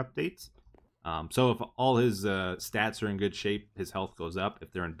down every update. So if all his stats are in good shape, his health goes up.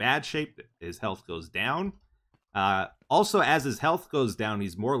 If they're in bad shape, his health goes down. Also, as his health goes down,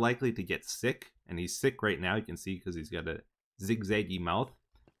 he's more likely to get sick. And he's sick right now, you can see, because he's got a zigzaggy mouth.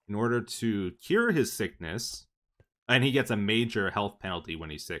 In order to cure his sickness, and he gets a major health penalty when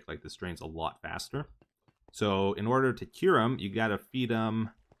he's sick, like this drains a lot faster. So in order to cure him, you gotta feed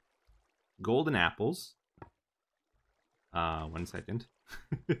him golden apples. 1 second.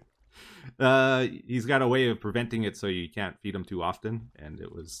 He's got a way of preventing it so you can't feed him too often, and it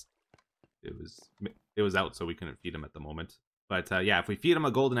was out, so we couldn't feed him at the moment. But yeah, if we feed him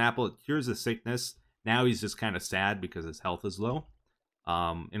a golden apple, it cures his sickness. Now he's just kind of sad because his health is low.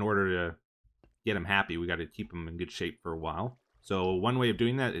 In order to get him happy, we got to keep him in good shape for a while. So one way of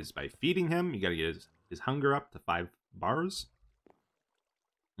doing that is by feeding him. You got to get his hunger up to 5 bars.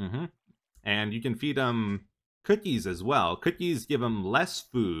 And you can feed him cookies as well. Cookies give him less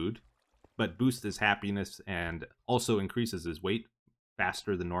food, but boost his happiness and also increases his weight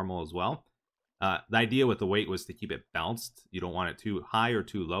faster than normal as well. The idea with the weight was to keep it balanced. You don't want it too high or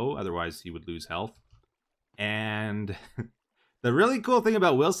too low, otherwise he would lose health. And the really cool thing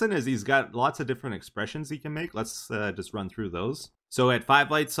about Wilson is he's got lots of different expressions he can make. Let's just run through those. So at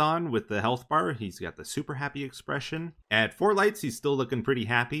 5 lights on with the health bar, he's got the super happy expression. At 4 lights, he's still looking pretty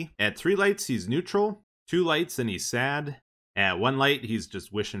happy. At 3 lights, he's neutral. 2 lights and he's sad. At 1 light, he's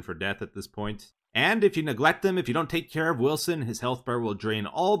just wishing for death at this point. And if you neglect him, if you don't take care of Wilson, his health bar will drain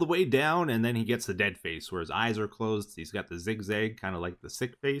all the way down, and then he gets the dead face, where his eyes are closed. He's got the zigzag, kind of like the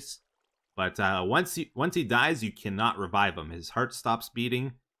sick face. But once he dies, you cannot revive him. His heart stops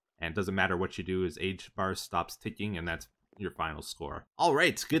beating, and it doesn't matter what you do, his age bar stops ticking, and that's your final score. All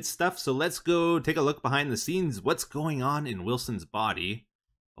right, good stuff. So let's go take a look behind the scenes. What's going on in Wilson's body?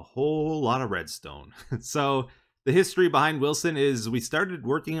 A whole lot of redstone. So the history behind Wilson is we started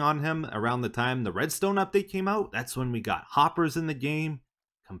working on him around the time the redstone update came out. That's when we got hoppers in the game,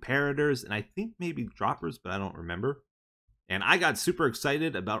 comparators, and I think maybe droppers, but I don't remember. And I got super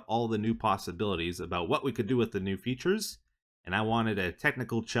excited about all the new possibilities, about what we could do with the new features. And I wanted a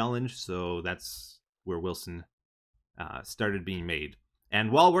technical challenge, so that's where Wilson started being made.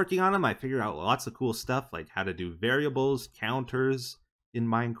 And while working on him, I figured out lots of cool stuff, like how to do variables, counters in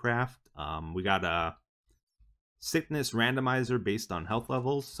Minecraft. We got a sickness randomizer based on health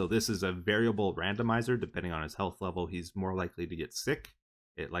levels. So this is a variable randomizer. Depending on his health level, he's more likely to get sick.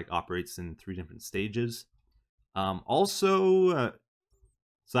 It like operates in 3 different stages. So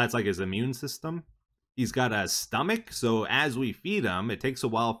that's like his immune system. He's got a stomach, so as we feed him, it takes a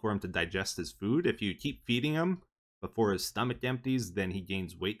while for him to digest his food. If you keep feeding him before his stomach empties, then he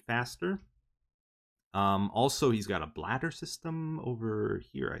gains weight faster. Also, he's got a bladder system over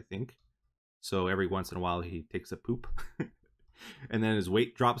here, I think. So every once in a while, he takes a poop. And then his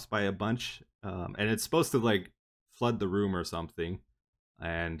weight drops by a bunch. And it's supposed to, like, flood the room or something.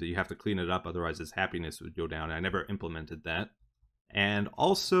 And you have to clean it up, otherwise his happiness would go down. I never implemented that. And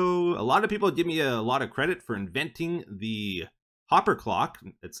also, a lot of people give me a lot of credit for inventing the hopper clock.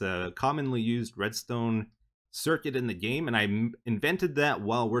 It's a commonly used redstone circuit in the game, and I invented that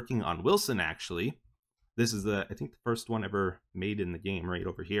while working on Wilson, actually. This is, I think, the first one ever made in the game, right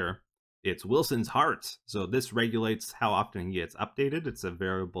over here. It's Wilson's heart. So this regulates how often he gets updated. It's a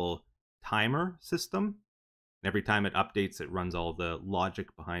variable timer system. Every time it updates, it runs all the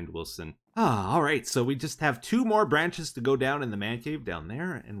logic behind Wilson. All right, so we just have 2 more branches to go down in the man cave down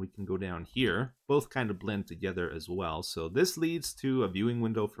there, and we can go down here. Both kind of blend together as well. So this leads to a viewing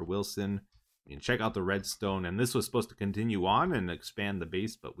window for Wilson. You can check out the redstone, and this was supposed to continue on and expand the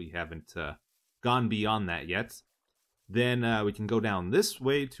base, but we haven't gone beyond that yet. Then we can go down this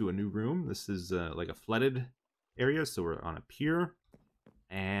way to a new room. This is like a flooded area, so we're on a pier,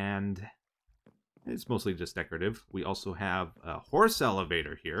 and it's mostly just decorative. We also have a horse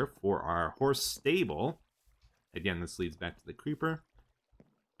elevator here for our horse stable. Again, this leads back to the creeper.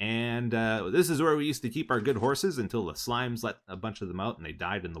 And this is where we used to keep our good horses until the slimes let a bunch of them out and they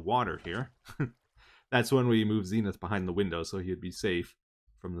died in the water here. That's when we moved Zenith behind the window so he'd be safe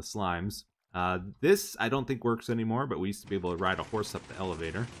from the slimes. This I don't think works anymore, but we used to be able to ride a horse up the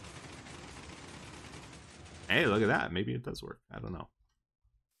elevator. Hey, look at that. Maybe it does work. I don't know.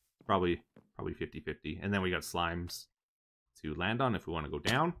 Probably 50-50. And then we got slimes to land on if we want to go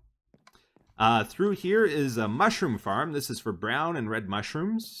down. Through here is a mushroom farm. This is for brown and red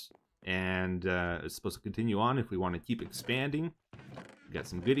mushrooms. And it's supposed to continue on if we want to keep expanding. We got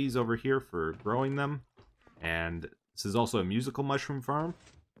some goodies over here for growing them. And this is also a musical mushroom farm.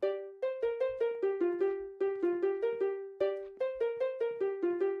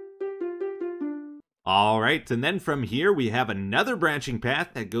 Alright, and then from here we have another branching path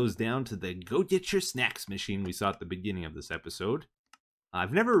that goes down to the Go Get Your Snacks machine we saw at the beginning of this episode.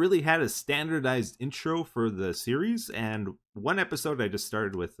 I've never really had a standardized intro for the series, and one episode I just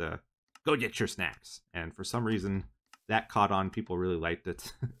started with Go Get Your Snacks, and for some reason that caught on. People really liked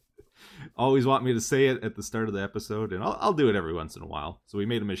it. Always want me to say it at the start of the episode, and I'll do it every once in a while. So we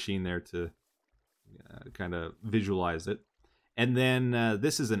made a machine there to kind of visualize it. And then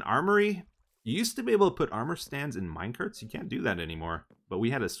this is an armory. You used to be able to put armor stands in minecarts. You can't do that anymore. But we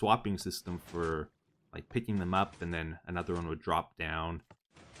had a swapping system for like picking them up, and then another one would drop down.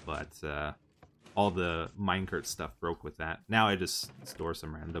 But all the minecart stuff broke with that. Now I just store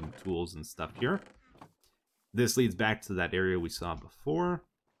some random tools and stuff here. This leads back to that area we saw before.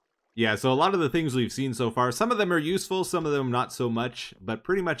 Yeah, so a lot of the things we've seen so far, some of them are useful, some of them not so much, but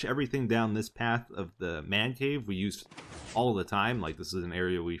pretty much everything down this path of the man cave we use all the time. Like, this is an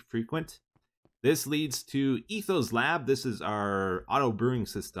area we frequent. This leads to Etho's lab. This is our auto brewing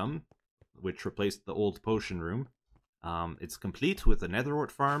system, which replaced the old potion room. It's complete with a netherwort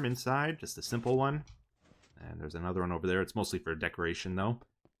farm inside, just a simple one. And there's another one over there. It's mostly for decoration, though.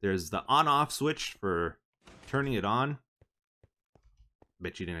 There's the on-off switch for turning it on.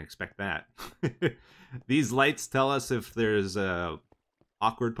 Bet you didn't expect that. These lights tell us if there's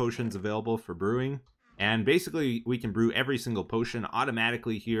awkward potions available for brewing. And basically, we can brew every single potion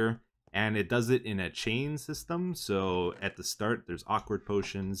automatically here. And it does it in a chain system. So at the start, there's awkward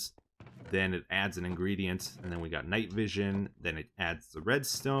potions. Then it adds an ingredient. And then we got night vision. Then it adds the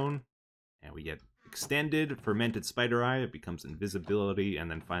redstone. And we get extended fermented spider eye. It becomes invisibility. And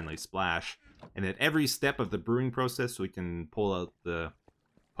then finally splash. And at every step of the brewing process, we can pull out the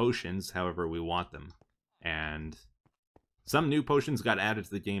potions however we want them. And some new potions got added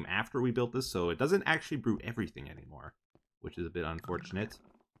to the game after we built this. So it doesn't actually brew everything anymore, which is a bit unfortunate.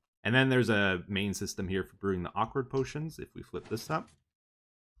 And then there's a main system here for brewing the awkward potions. If we flip this up,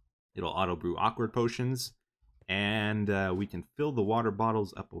 it'll auto brew awkward potions. And we can fill the water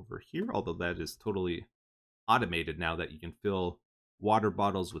bottles up over here, although that is totally automated now that you can fill water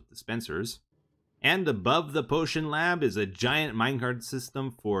bottles with dispensers. And above the potion lab is a giant minecart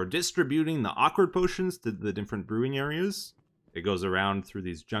system for distributing the awkward potions to the different brewing areas. It goes around through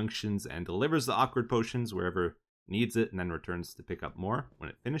these junctions and delivers the awkward potions wherever needs it, and then returns to pick up more when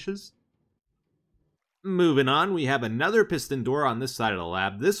it finishes. Moving on, we have another piston door on this side of the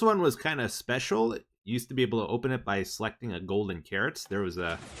lab. This one was kind of special. It used to be able to open it by selecting a golden carrot. There was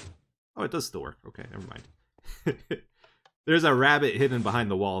a... Oh, it does still work. Okay, never mind. There's a rabbit hidden behind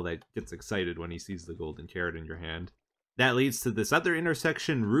the wall that gets excited when he sees the golden carrot in your hand. That leads to this other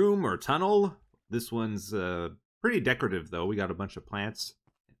intersection room or tunnel. This one's pretty decorative, though. We got a bunch of plants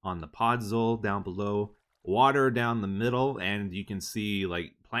on the podzol down below. Water down the middle, and you can see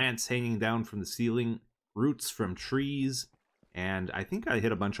like plants hanging down from the ceiling, roots from trees, and I think I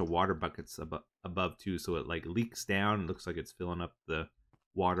hit a bunch of water buckets above too, so it like leaks down. It looks like it's filling up the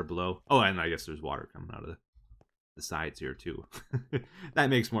water below. Oh, and I guess there's water coming out of the sides here too. That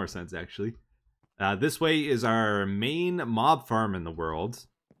makes more sense, actually. This way is our main mob farm in the world,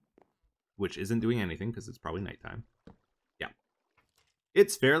 which isn't doing anything because it's probably nighttime.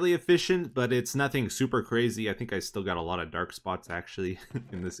 It's fairly efficient, but it's nothing super crazy. I think I still got a lot of dark spots, actually,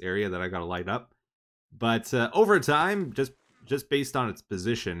 in this area that I gotta light up. But over time, just based on its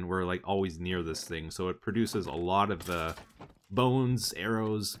position, we're like always near this thing. So it produces a lot of bones,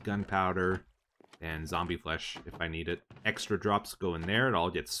 arrows, gunpowder, and zombie flesh if I need it. Extra drops go in there. It all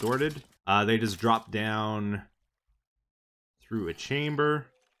gets sorted. They just drop down through a chamber.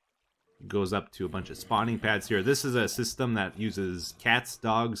 It goes up to a bunch of spawning pads here. This is a system that uses cats,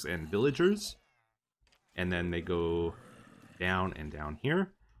 dogs, and villagers. And then they go down and down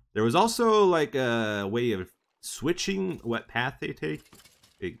here. There was also like a way of switching what path they take.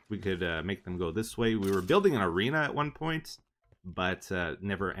 We could make them go this way. We were building an arena at one point, but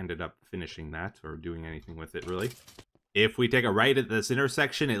never ended up finishing that or doing anything with it, really. If we take a right at this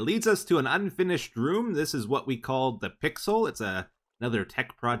intersection, it leads us to an unfinished room. This is what we called the Pixel. It's another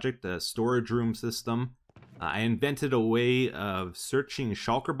tech project, a storage room system. I invented a way of searching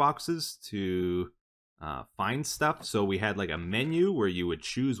shulker boxes to find stuff. So we had like a menu where you would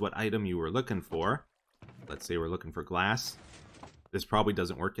choose what item you were looking for. Let's say we're looking for glass. This probably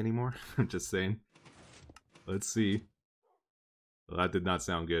doesn't work anymore. I'm just saying. Let's see. Well, that did not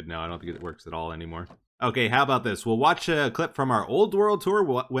sound good. No, I don't think it works at all anymore. Okay, how about this? We'll watch a clip from our old world tour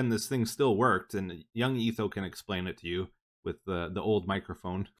when this thing still worked, and young Etho can explain it to you with the old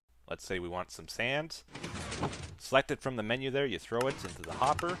microphone. Let's say we want some sand. Select it from the menu there, you throw it into the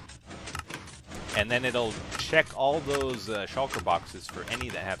hopper, and then it'll check all those shulker boxes for any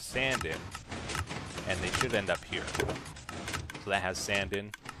that have sand in, and they should end up here. So that has sand in.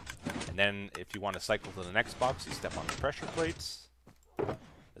 And then if you want to cycle to the next box, you step on the pressure plates.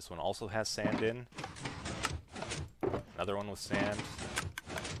 This one also has sand in. Another one with sand.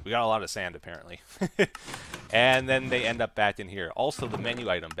 We got a lot of sand, apparently. And then they end up back in here. Also, the menu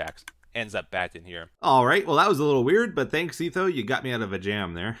item ends up back in here. All right, well, that was a little weird, but thanks, Etho. You got me out of a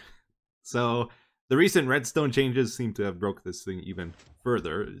jam there. So the recent redstone changes seem to have broke this thing even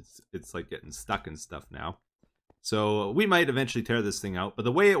further. It's like getting stuck and stuff now. So we might eventually tear this thing out, but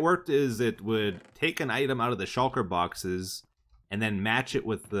the way it worked is it would take an item out of the shulker boxes and then match it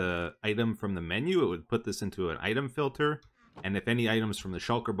with the item from the menu. It would put this into an item filter, and if any items from the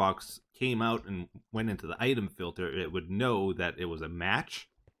shulker box came out and went into the item filter, it would know that it was a match,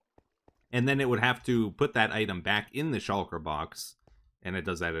 and then it would have to put that item back in the shulker box, and it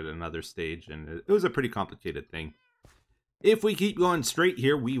does that at another stage, and it was a pretty complicated thing. If we keep going straight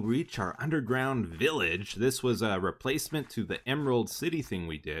here, we reach our underground village. This was a replacement to the Emerald City thing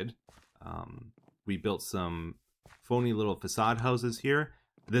we did. We built some phony little facade houses here.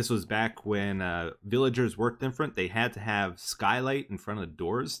 This was back when villagers worked different. They had to have skylight in front of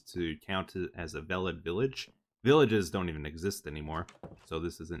doors to count as a valid village. Villages don't even exist anymore, so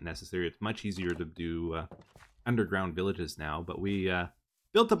this isn't necessary. It's much easier to do underground villages now, but we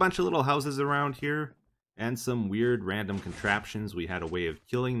built a bunch of little houses around here. And some weird random contraptions. We had a way of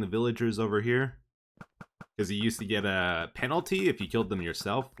killing the villagers over here, because you used to get a penalty if you killed them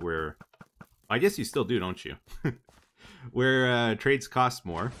yourself, where... I guess you still do, don't you? Where trades cost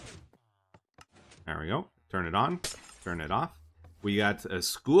more. There we go. Turn it on. Turn it off. We got a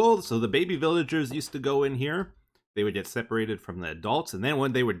school. So the baby villagers used to go in here. They would get separated from the adults. And then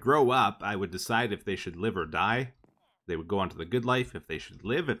when they would grow up, I would decide if they should live or die. They would go on to the good life if they should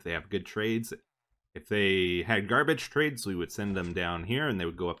live, if they have good trades. If they had garbage trades, we would send them down here, and they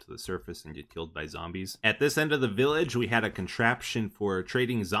would go up to the surface and get killed by zombies. At this end of the village, we had a contraption for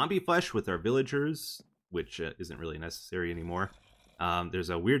trading zombie flesh with our villagers, which isn't really necessary anymore. There's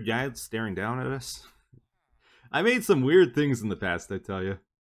a weird guy staring down at us. I made some weird things in the past, I tell you.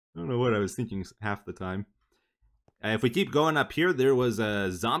 I don't know what I was thinking half the time. If we keep going up here, there was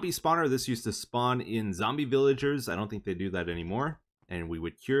a zombie spawner. This used to spawn in zombie villagers. I don't think they do that anymore. And we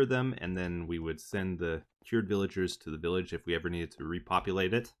would cure them, and then we would send the cured villagers to the village if we ever needed to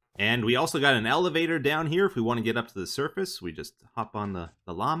repopulate it. And we also got an elevator down here. If we want to get up to the surface, we just hop on the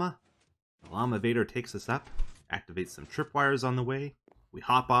llama. The llama-vator takes us up, activates some tripwires on the way. We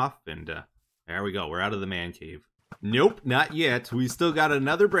hop off, and there we go. We're out of the man cave. Nope, not yet. We still got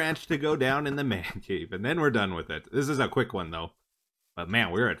another branch to go down in the man cave, and then we're done with it. This is a quick one, though. But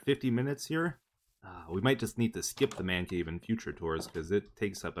man, we're at 50 minutes here. We might just need to skip the man cave in future tours, because it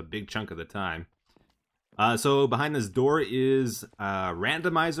takes up a big chunk of the time. So behind this door is a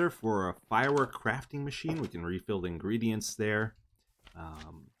randomizer for a firework crafting machine. We can refill the ingredients there.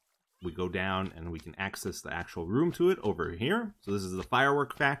 We go down and we can access the actual room to it over here. So this is the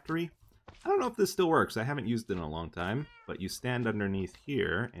firework factory. I don't know if this still works. I haven't used it in a long time, but you stand underneath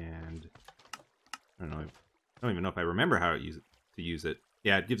here and I don't even know if I remember how to use it.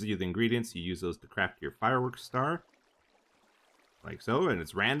 Yeah, it gives you the ingredients. You use those to craft your fireworks star. Like so, and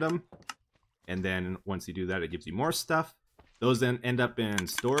it's random. And then once you do that, it gives you more stuff. Those then end up in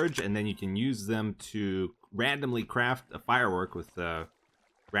storage, and then you can use them to randomly craft a firework with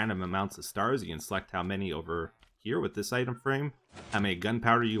random amounts of stars. You can select how many over here with this item frame, how many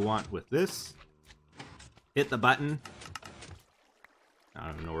gunpowder you want with this. Hit the button. I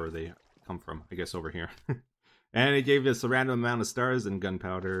don't know where they come from. I guess over here. And it gave us a random amount of stars, and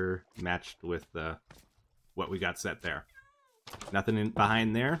gunpowder matched with what we got set there. Nothing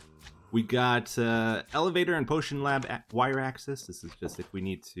behind there. We got elevator and potion lab wire access. This is just if we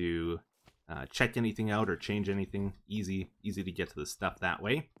need to check anything out or change anything. Easy to get to the stuff that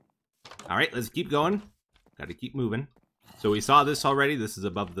way. All right, let's keep going. Got to keep moving. So we saw this already. This is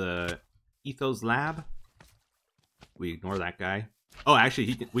above the Etho's lab. We ignore that guy. Oh,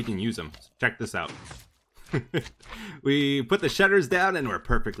 actually, we can use him. Check this out. We put the shutters down and we're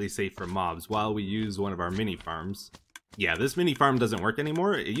perfectly safe from mobs while we use one of our mini farms. Yeah, this mini farm doesn't work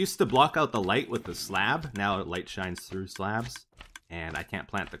anymore. It used to block out the light with the slab. Now light shines through slabs. And I can't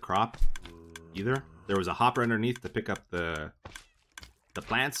plant the crop either. There was a hopper underneath to pick up the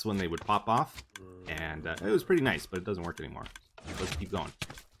plants when they would pop off. And it was pretty nice, but it doesn't work anymore. Let's keep going.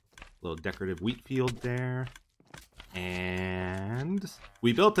 Little decorative wheat field there. And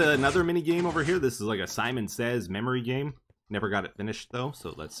we built another mini game over here. This is like a Simon Says memory game. Never got it finished though,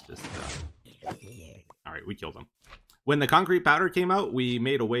 so let's just... Alright, we killed him. When the concrete powder came out, we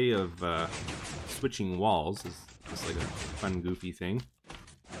made a way of switching walls. It's just like a fun, goofy thing.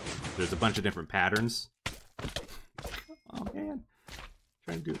 There's a bunch of different patterns. Oh man,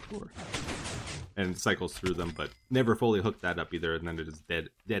 trying to do it for. And it cycles through them, but never fully hooked that up either, and then it just dead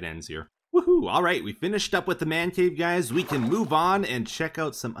ends here. Woohoo! Alright, we finished up with the man cave, guys. We can move on and check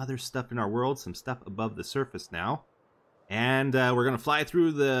out some other stuff in our world, some stuff above the surface now. And we're going to fly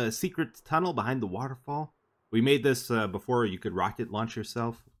through the secret tunnel behind the waterfall. We made this before you could rocket launch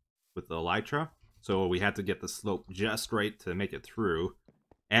yourself with the elytra. So we had to get the slope just right to make it through.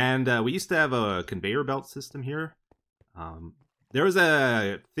 And we used to have a conveyor belt system here. There was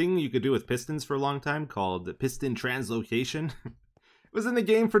a thing you could do with pistons for a long time called piston translocation. It was in the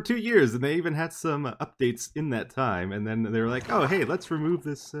game for 2 years, and they even had some updates in that time. And then they were like, oh, hey, let's remove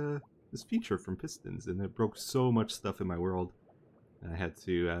this this feature from pistons. And it broke so much stuff in my world. I had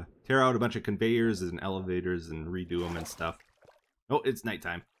to tear out a bunch of conveyors and elevators and redo them and stuff. Oh, it's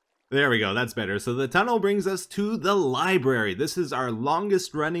nighttime. There we go, that's better. So the tunnel brings us to the library. This is our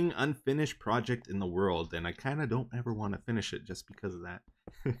longest running unfinished project in the world, and I kind of don't ever want to finish it just because of that.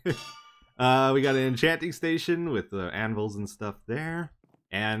 We got an enchanting station with anvils and stuff there.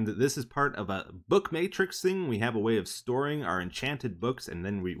 And this is part of a book matrix thing. We have a way of storing our enchanted books, and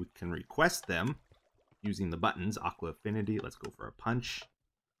then we can request them using the buttons. Aqua Affinity, let's go for a punch.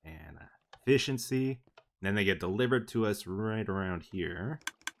 And efficiency. And then they get delivered to us right around here.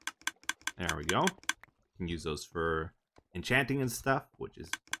 There we go. You can use those for enchanting and stuff, which is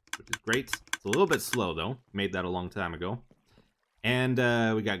great. It's a little bit slow though. Made that a long time ago. And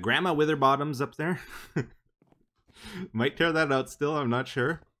we got Grandma Witherbottoms up there. Might tear that out still, I'm not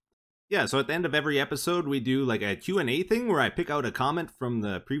sure. Yeah, so at the end of every episode, we do like a Q&A thing where I pick out a comment from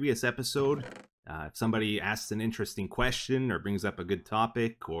the previous episode. If somebody asks an interesting question or brings up a good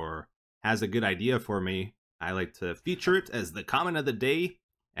topic or has a good idea for me, I like to feature it as the comment of the day.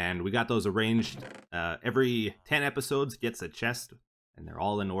 And we got those arranged. Every 10 episodes gets a chest, and they're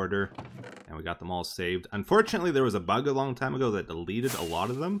all in order. And we got them all saved. Unfortunately, there was a bug a long time ago that deleted a lot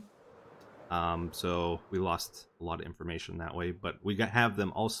of them. So we lost a lot of information that way. But we have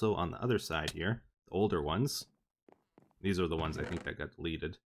them also on the other side here, the older ones. These are the ones I think that got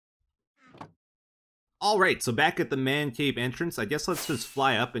deleted. Alright, so back at the man cave entrance, I guess let's just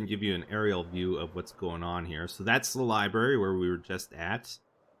fly up and give you an aerial view of what's going on here. So that's the library where we were just at.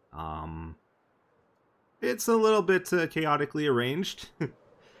 It's a little bit chaotically arranged.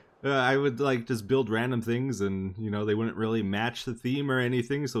 I would like just build random things and, you know, they wouldn't really match the theme or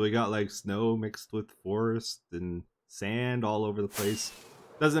anything. So we got like snow mixed with forest and sand all over the place.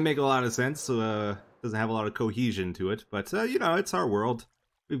 Doesn't make a lot of sense. So doesn't have a lot of cohesion to it. But, you know, it's our world.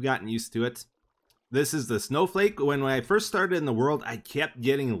 We've gotten used to it. This is the snowflake. When I first started in the world, I kept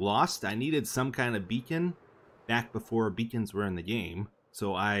getting lost. I needed some kind of beacon back before beacons were in the game.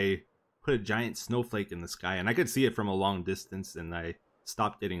 So I put a giant snowflake in the sky, and I could see it from a long distance, and I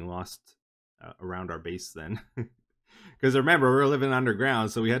stopped getting lost around our base then. Because remember, we were living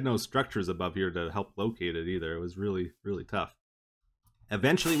underground, so we had no structures above here to help locate it either. It was really, really tough.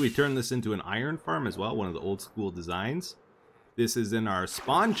 Eventually, we turned this into an iron farm as well, one of the old school designs. This is in our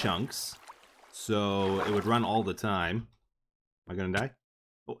spawn chunks, so it would run all the time. Am I gonna die?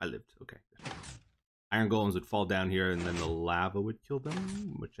 Oh, I lived. Okay. Iron golems would fall down here, and then the lava would kill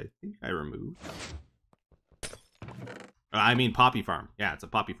them, which I think I removed. I mean poppy farm. Yeah, it's a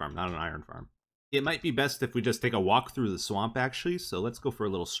poppy farm, not an iron farm. It might be best if we just take a walk through the swamp, actually, so let's go for a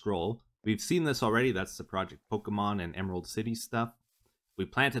little stroll. We've seen this already. That's the Project Pokemon and Emerald City stuff. We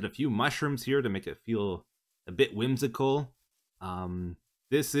planted a few mushrooms here to make it feel a bit whimsical.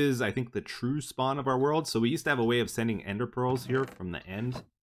 This is, I think, the true spawn of our world. So we used to have a way of sending ender pearls here from the end,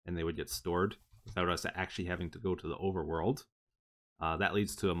 and they would get stored without us actually having to go to the overworld. That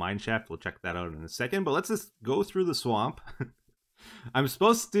leads to a mine shaft. We'll check that out in a second, but let's just go through the swamp. I'm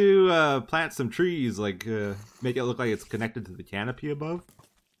supposed to plant some trees, like make it look like it's connected to the canopy above.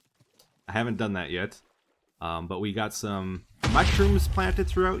 I haven't done that yet, but we got some mushrooms planted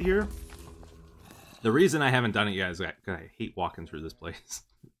throughout here. The reason I haven't done it yet is that I hate walking through this place.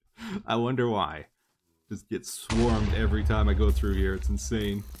 I wonder why. Just get swarmed every time I go through here. It's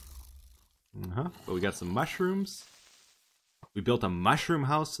insane. But we got some mushrooms. We built a mushroom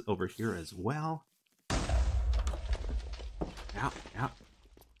house over here as well. Yeah.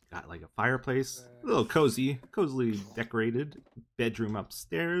 Got like a fireplace. A little cozily decorated. Bedroom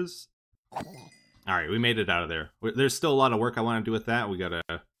upstairs. Alright, we made it out of there. There's still a lot of work I want to do with that. We gotta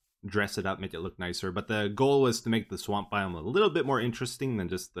dress it up, make it look nicer. But the goal was to make the swamp biome a little bit more interesting than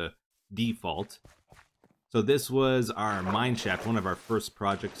just the default. So this was our mine shaft, one of our first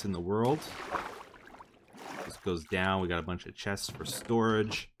projects in the world. This goes down. We got a bunch of chests for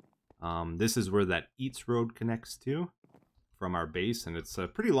storage. This is where that Eats road connects to from our base, and it's a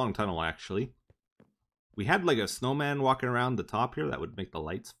pretty long tunnel actually. We had like a snowman walking around the top here that would make the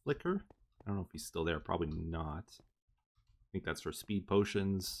lights flicker. I don't know if he's still there, probably not. I think that's for speed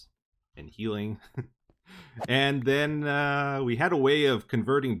potions and healing. And then we had a way of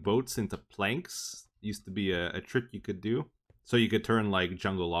converting boats into planks. Used to be a trick you could do. So you could turn like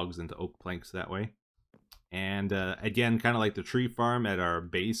jungle logs into oak planks that way. And again, kind of like the tree farm at our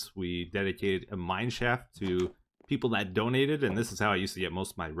base, we dedicated a mine shaft to people that donated. And this is how I used to get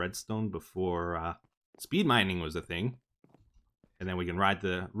most of my redstone before speed mining was a thing. And then we can ride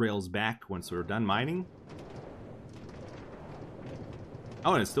the rails back once we're done mining.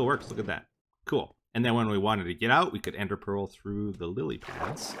 Oh, and it still works. Look at that. Cool. And then when we wanted to get out, we could ender pearl through the lily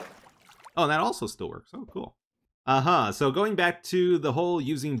pads. Oh, and that also still works. Oh, cool. So going back to the whole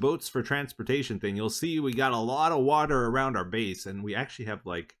using boats for transportation thing, you'll see we got a lot of water around our base, and we actually have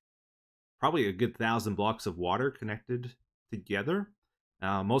like probably a good 1,000 blocks of water connected together.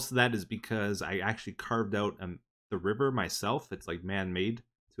 Most of that is because I actually carved out the river myself. It's like man-made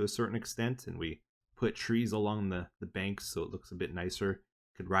to a certain extent, and we put trees along the banks so it looks a bit nicer.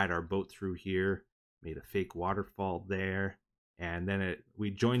 Could ride our boat through here, made a fake waterfall there, and then we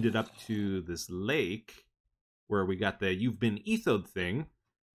joined it up to this lake where we got the You've Been Ethoed thing.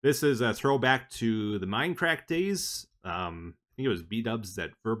 This is a throwback to the Minecraft days. I think it was B-dubs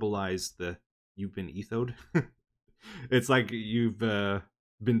that verbalized the You've Been Ethoed. It's like you've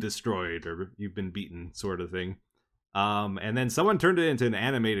been destroyed or you've been beaten sort of thing. And then someone turned it into an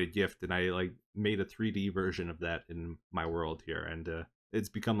animated gift, and I like made a 3D version of that in my world here, and it's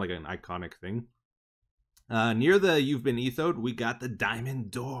become like an iconic thing. Near the You've Been Ethoed, we got the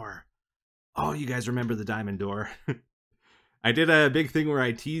diamond door. Oh, you guys remember the diamond door? I did a big thing where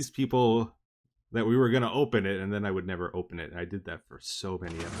I teased people that we were going to open it, and then I would never open it. I did that for so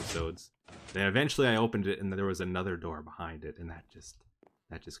many episodes. Then eventually I opened it, and there was another door behind it, and that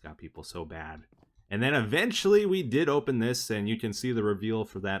just got people so bad. And then eventually we did open this, and you can see the reveal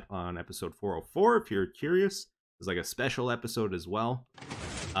for that on episode 404 if you're curious. There's like a special episode as well.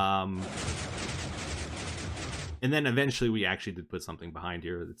 And then eventually we actually did put something behind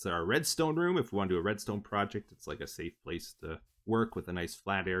here. It's our redstone room. If we want to do a redstone project, it's like a safe place to work with a nice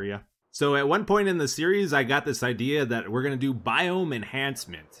flat area. So at one point in the series, I got this idea that we're going to do biome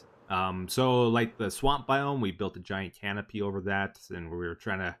enhancement. So like the swamp biome, we built a giant canopy over that, and we were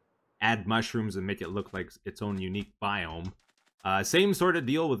trying to add mushrooms and make it look like its own unique biome. Same sort of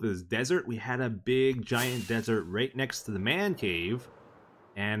deal with this desert. We had a big giant desert right next to the man cave,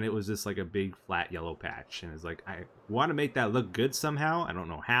 and it was just like a big flat yellow patch. And it's like, I want to make that look good somehow. I don't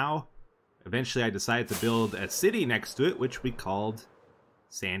know how. Eventually I decided to build a city next to it, which we called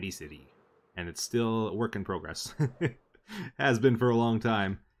Sandy City. And it's still a work in progress. Has been for a long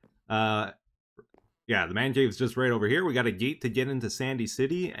time. Yeah, the man cave's just right over here. We got a gate to get into Sandy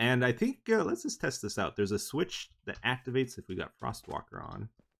City, and I think, let's just test this out. There's a switch that activates if we got Frostwalker on.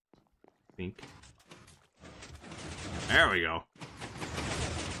 I think. There we go.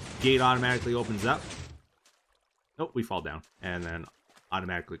 Gate automatically opens up. Oh, we fall down. And then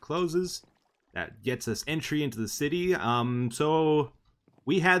automatically closes. That gets us entry into the city. So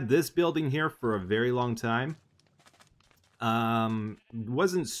we had this building here for a very long time.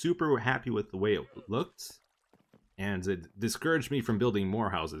 Wasn't super happy with the way it looked, and it discouraged me from building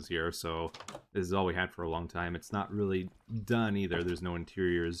more houses here, so this is all we had for a long time. It's not really done either. There's no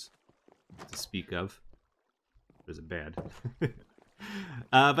interiors to speak of. There's a bed.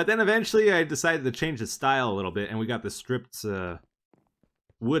 But then eventually I decided to change the style a little bit, and we got the stripped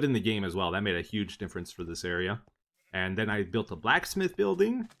wood in the game as well. That made a huge difference for this area. And then I built a blacksmith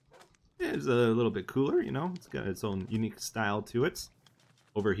building. It's a little bit cooler, you know. It's got its own unique style to it.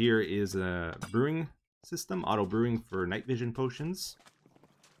 Over here is a brewing system, auto brewing for night vision potions.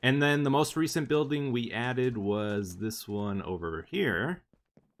 And then the most recent building we added was this one over here.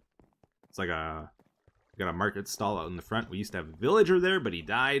 It's like got a market stall out in the front. We used to have a villager there, but he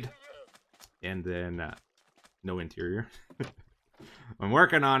died. And then no interior. I'm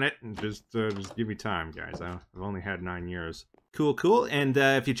working on it, and just give me time, guys. I've only had 9 years. Cool, cool. And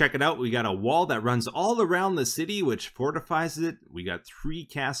if you check it out, we got a wall that runs all around the city, which fortifies it. We got 3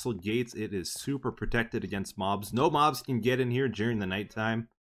 castle gates. It is super protected against mobs. No mobs can get in here during the nighttime.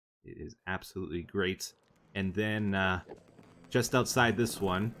 It is absolutely great. And then just outside this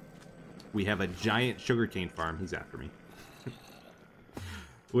one, we have a giant sugarcane farm. He's after me.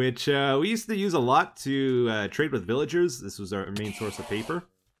 Which we used to use a lot to trade with villagers. This was our main source of paper.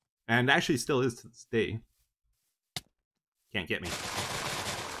 And actually still is to this day. Can't get me.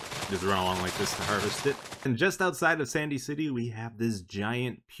 Just run along like this to harvest it. And just outside of Sandy City, we have this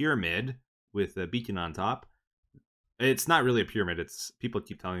giant pyramid with a beacon on top. It's not really a pyramid. It's people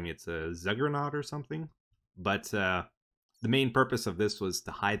keep telling me it's a ziggurat or something. But the main purpose of this was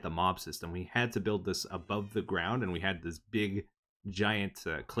to hide the mob system. We had to build this above the ground, and we had this big giant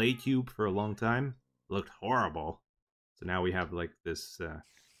clay cube for a long time. It looked horrible. So now we have like this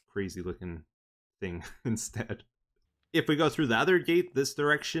crazy looking thing instead. If we go through the other gate this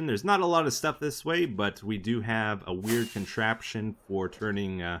direction, there's not a lot of stuff this way, but we do have a weird contraption for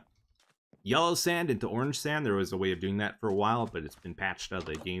turning yellow sand into orange sand. There was a way of doing that for a while, but it's been patched out of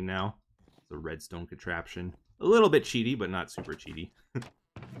the game now. It's a redstone contraption. A little bit cheaty, but not super cheaty.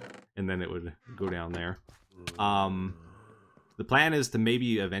 And then it would go down there. The plan is to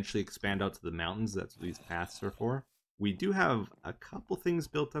maybe eventually expand out to the mountains. That's what these paths are for. We do have a couple things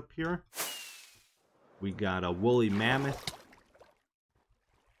built up here. We got a woolly mammoth.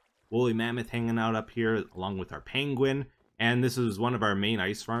 Woolly mammoth hanging out up here along with our penguin. And this is one of our main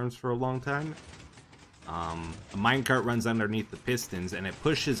ice farms for a long time. A minecart runs underneath the pistons and it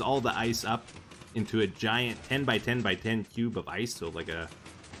pushes all the ice up into a giant 10 by 10 by 10 cube of ice. So like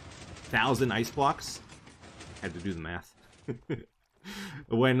 1,000 ice blocks. Had to do the math.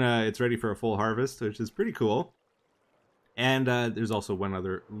 When it's ready for a full harvest, which is pretty cool. And there's also one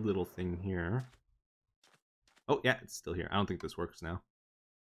other little thing here. Oh, yeah, it's still here. I don't think this works now.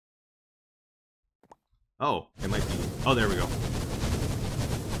 Oh, it might be. Oh, there we go.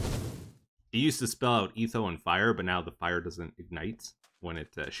 It used to spell out Etho and fire, but now the fire doesn't ignite when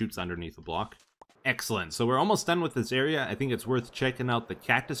it shoots underneath a block. Excellent. So we're almost done with this area. I think it's worth checking out the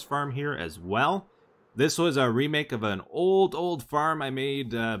cactus farm here as well. This was a remake of an old farm I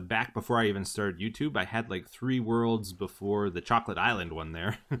made back before I even started YouTube. I had like 3 worlds before the Chocolate Island one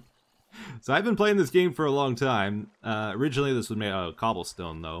there. So I've been playing this game for a long time. Originally this was made out of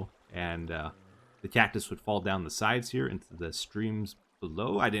cobblestone though, and the cactus would fall down the sides here into the streams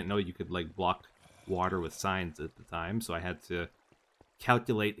below. I didn't know you could like block water with signs at the time, so I had to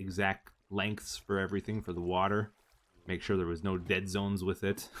calculate exact lengths for everything for the water, make sure there was no dead zones with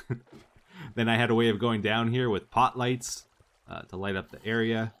it. Then I had a way of going down here with pot lights to light up the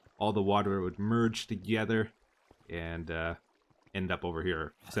area. All the water would merge together and end up over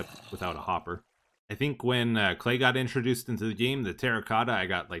here, except without a hopper. I think when clay got introduced into the game, the terracotta, I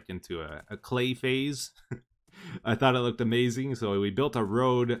got like into a clay phase. I thought it looked amazing, so we built a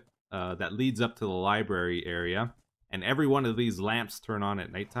road that leads up to the library area. And every one of these lamps turn on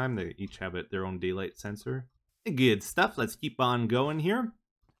at nighttime. They each have their own daylight sensor. Good stuff. Let's keep on going here.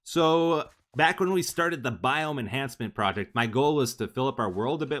 So back when we started the biome enhancement project, my goal was to fill up our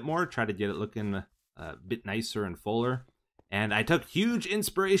world a bit more, try to get it looking a bit nicer and fuller. And I took huge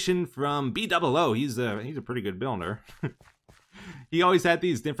inspiration from BOO. He's a pretty good builder. He always had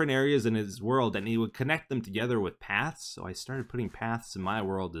these different areas in his world, and he would connect them together with paths. So I started putting paths in my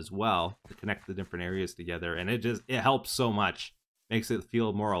world as well to connect the different areas together, and it helps so much. Makes it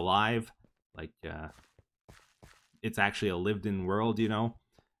feel more alive, like it's actually a lived-in world, you know.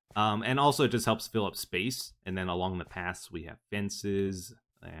 And also it just helps fill up space. And then along the paths we have fences,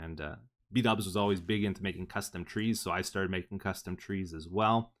 and B-Dubs was always big into making custom trees, so I started making custom trees as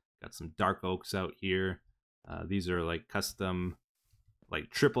well. Got some dark oaks out here. These are like custom, like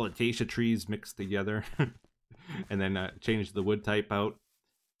triple acacia trees mixed together. And then changed the wood type out.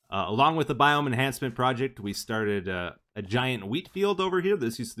 Along with the biome enhancement project, we started a giant wheat field over here.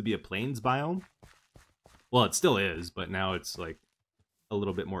 This used to be a plains biome. Well, it still is, but now it's like a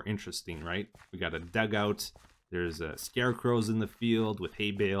little bit more interesting, right? We got a dugout. There's scarecrows in the field with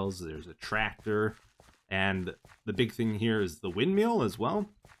hay bales. There's a tractor. And the big thing here is the windmill as well.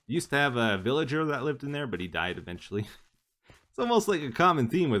 Used to have a villager that lived in there, but he died eventually. It's almost like a common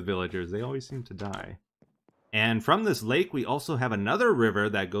theme with villagers. They always seem to die. And from this lake, we also have another river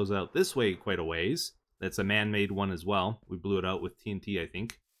that goes out this way quite a ways. That's a man-made one as well. We blew it out with TNT, I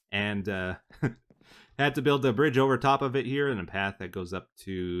think. And had to build a bridge over top of it here and a path that goes up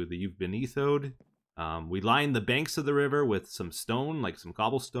to the You've Been Etho'd. We lined the banks of the river with some stone, like some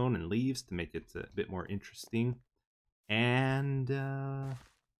cobblestone and leaves to make it a bit more interesting. And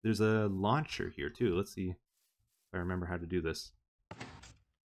there's a launcher here too. Let's see if I remember how to do this.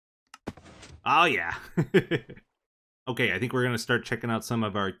 Oh yeah. Okay, I think we're going to start checking out some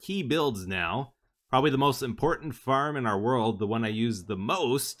of our key builds now. Probably the most important farm in our world, the one I use the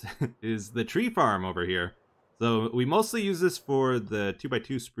most, is the tree farm over here. So we mostly use this for the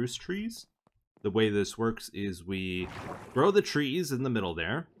 2x2 spruce trees. The way this works is we grow the trees in the middle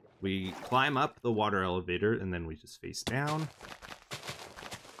there. We climb up the water elevator, and then we just face down.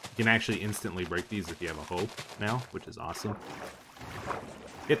 You can actually instantly break these if you have a hoe now, which is awesome.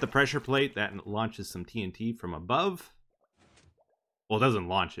 Hit the pressure plate, that launches some TNT from above. Well, it doesn't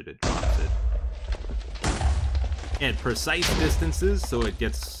launch it, it drops it. At precise distances, so it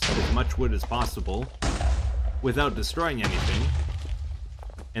gets as much wood as possible without destroying anything.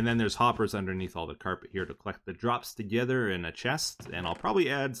 And then there's hoppers underneath all the carpet here to collect the drops together in a chest, and I'll probably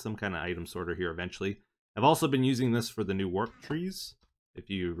add some kind of item sorter here eventually. I've also been using this for the new warp trees. If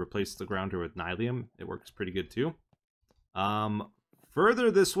you replace the grounder with nylium, it works pretty good too.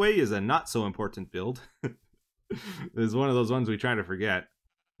 Further this way is a not so important build. This is one of those ones we try to forget.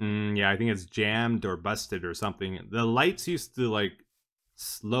 Yeah, I think it's jammed or busted or something. The lights used to like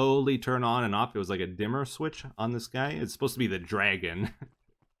slowly turn on and off. It was like a dimmer switch on this guy. It's supposed to be the dragon.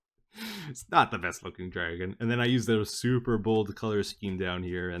 It's not the best looking dragon. And then I used a super bold color scheme down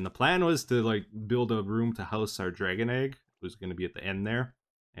here. And the plan was to like build a room to house our dragon egg, who's going to be at the end there.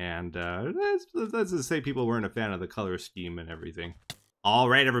 And let's just say people weren't a fan of the color scheme and everything. All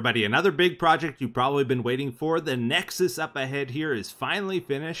right, everybody, another big project you've probably been waiting for. The Nexus up ahead here is finally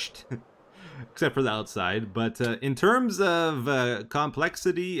finished, except for the outside. But in terms of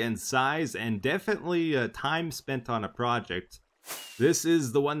complexity and size, and definitely time spent on a project, this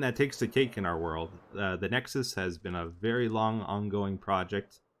is the one that takes the cake in our world. The Nexus has been a very long, ongoing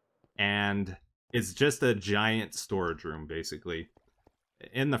project, and it's just a giant storage room, basically.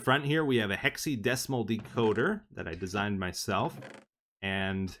 In the front here, we have a hexadecimal decoder that I designed myself.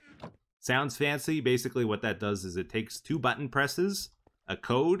 And sounds fancy. Basically what that does is it takes 2 button presses, a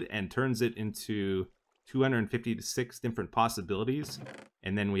code, and turns it into 256 different possibilities.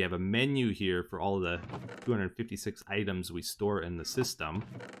 And then we have a menu here for all the 256 items we store in the system.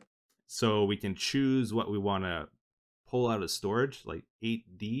 So we can choose what we want to pull out of storage, like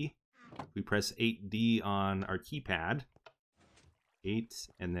 8D. We press 8D on our keypad. 8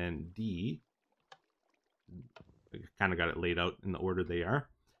 and then D. Kind of got it laid out in the order they are.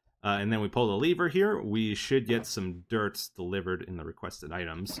 And then we pull the lever here. We should get some dirts delivered in the requested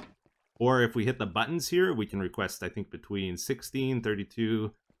items. Or if we hit the buttons here, we can request, I think, between 16,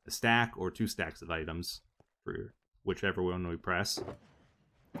 32, a stack, or 2 stacks of items for whichever one we press.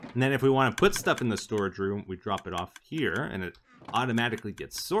 And then if we want to put stuff in the storage room, we drop it off here, and it automatically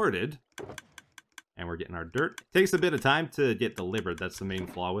gets sorted. And we're getting our dirt. It takes a bit of time to get delivered. That's the main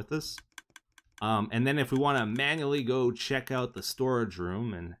flaw with this. And then if we want to manually go check out the storage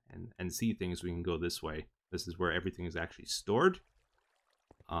room and see things, we can go this way. This is where everything is actually stored.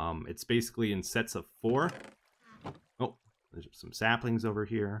 It's basically in sets of 4. Oh, there's some saplings over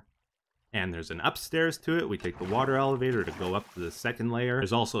here. And there's an upstairs to it. We take the water elevator to go up to the second layer.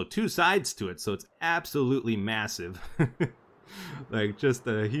 There's also 2 sides to it, so it's absolutely massive. Like, just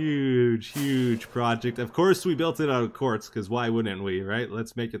a huge, huge project. Of course, we built it out of quartz, because why wouldn't we, right?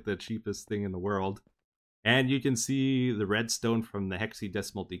 Let's make it the cheapest thing in the world. And you can see the redstone from the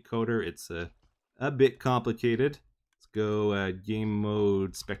hexadecimal decoder. It's a bit complicated. Let's go game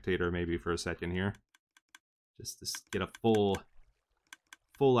mode spectator maybe for a second here. Just to get a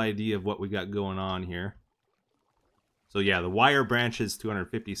full idea of what we got going on here. So yeah, the wire branches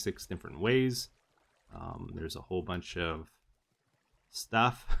 256 different ways. There's a whole bunch of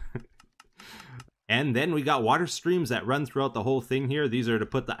stuff. And then we got water streams that run throughout the whole thing here. These are to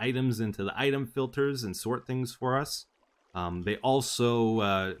put the items into the item filters and sort things for us. They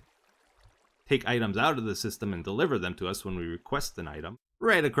also take items out of the system and deliver them to us when we request an item.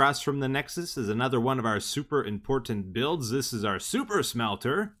 Right across from the Nexus is another one of our super important builds. This is our super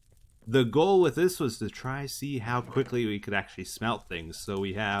smelter. The goal with this was to try see how quickly we could actually smelt things. So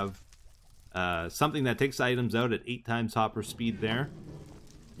we have something that takes items out at 8 times hopper speed there.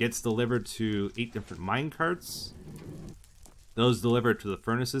 Gets delivered to 8 different mine carts. Those delivered to the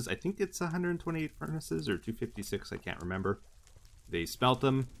furnaces. I think it's 128 furnaces or 256, I can't remember. They smelt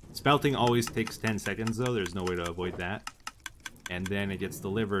them. Smelting always takes 10 seconds though, there's no way to avoid that. And then it gets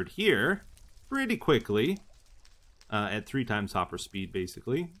delivered here pretty quickly, at 3 times hopper speed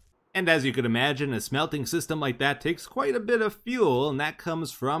basically. And as you could imagine, a smelting system like that takes quite a bit of fuel, and that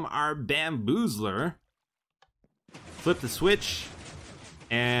comes from our bamboozler. Flip the switch,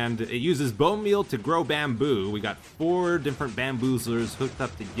 and it uses bone meal to grow bamboo. We got 4 different bamboozlers hooked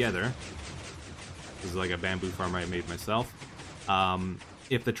up together. This is like a bamboo farm I made myself.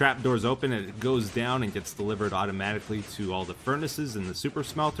 If the trap door's open, it goes down and gets delivered automatically to all the furnaces in the super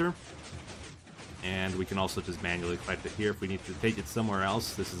smelter. And we can also just manually collect it here if we need to take it somewhere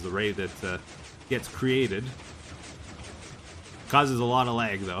else. This is the way that gets created. Causes a lot of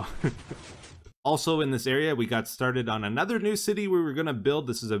lag though. Also in this area, we got started on another new city we were going to build.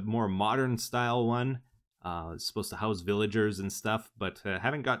 This is a more modern style one. It's supposed to house villagers and stuff, but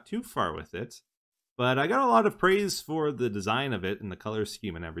haven't got too far with it. But I got a lot of praise for the design of it and the color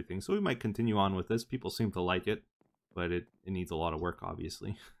scheme and everything, so we might continue on with this. People seem to like it, but it needs a lot of work,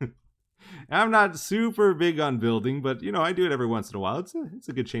 obviously. I'm not super big on building, but, you know, I do it every once in a while. It's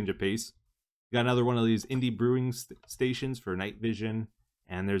a good change of pace. Got another one of these indie brewing stations for night vision.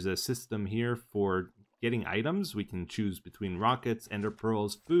 And there's a system here for getting items. We can choose between rockets, ender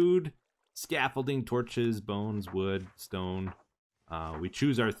pearls, food, scaffolding, torches, bones, wood, stone. We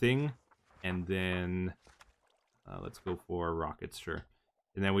choose our thing, and then let's go for rockets, sure.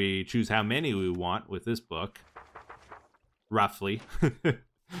 And then we choose how many we want with this book, roughly.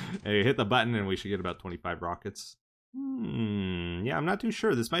 And you hit the button, and we should get about 25 rockets. Yeah, I'm not too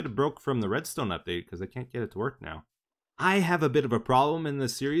sure. This might have broke from the redstone update because I can't get it to work now. I have a bit of a problem in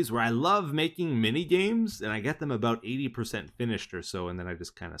this series where I love making mini games, and I get them about 80% finished or so, and then I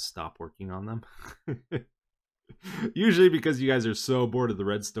just kind of stop working on them. Usually because you guys are so bored of the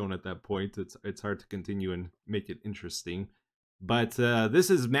redstone at that point, it's hard to continue and make it interesting. But this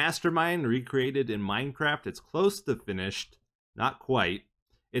is Mastermind recreated in Minecraft. It's close to finished, not quite.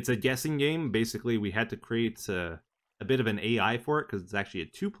 It's a guessing game. Basically, we had to create a bit of an AI for it because it's actually a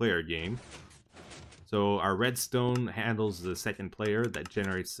 2-player game. So our redstone handles the second player that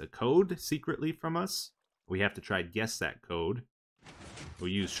generates a code secretly from us. We have to try to guess that code.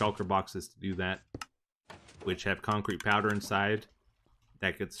 We use shulker boxes to do that, which have concrete powder inside.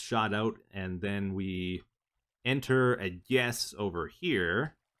 That gets shot out, and then we enter a guess over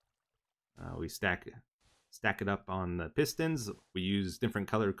here. We stack it up on the pistons. We use different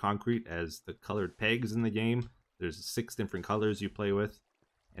colored concrete as the colored pegs in the game. There's 6 different colors you play with.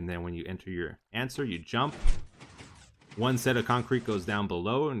 And then when you enter your answer, you jump. 1 set of concrete goes down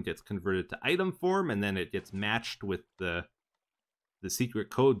below and gets converted to item form, and then it gets matched with the secret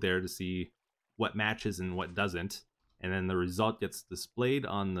code there to see what matches and what doesn't. And then the result gets displayed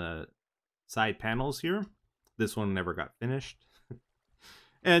on the side panels here. This one never got finished.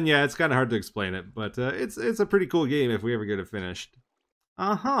 And yeah, it's kind of hard to explain it, but it's a pretty cool game if we ever get it finished.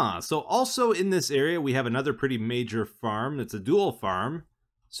 So also in this area, we have another pretty major farm. It's a dual farm.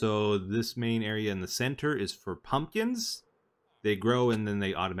 So this main area in the center is for pumpkins. They grow and then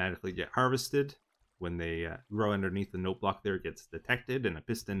they automatically get harvested. When they grow underneath the note block there, it gets detected and a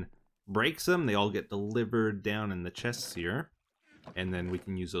piston breaks them. They all get delivered down in the chests here. And then we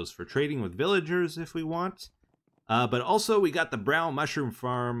can use those for trading with villagers if we want. But also we got the brown mushroom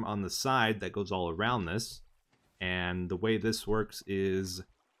farm on the side that goes all around this. And the way this works is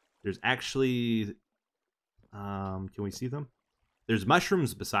there's actually, can we see them? There's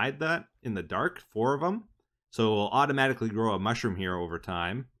mushrooms beside that in the dark, 4 of them. So we'll automatically grow a mushroom here over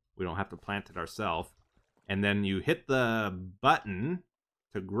time. We don't have to plant it ourselves. And then you hit the button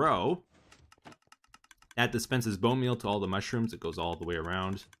to grow. That dispenses bone meal to all the mushrooms. It goes all the way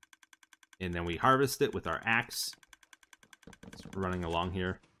around. And then we harvest it with our axe. It's running along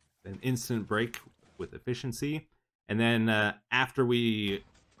here. An instant break with efficiency. And then after we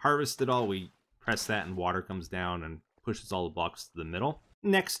harvest it all, we press that and water comes down and pushes all the blocks to the middle.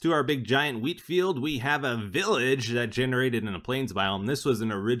 Next to our big giant wheat field, we have a village that generated in a plains biome. This was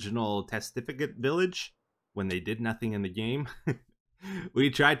an original testificate village when they did nothing in the game. We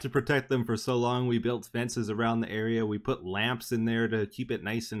tried to protect them for so long. We built fences around the area. We put lamps in there to keep it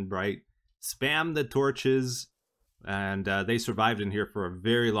nice and bright. Spammed the torches. And they survived in here for a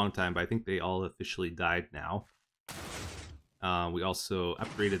very long time, but I think they all officially died now. We also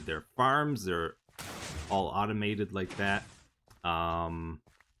upgraded their farms. They're all automated like that.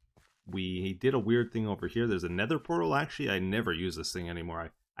 We did a weird thing over here. There's a nether portal, actually. I never use this thing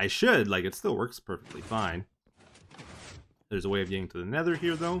anymore. I should, like, it still works perfectly fine. There's a way of getting to the nether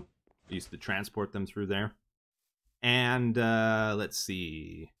here, though. I used to transport them through there. And, let's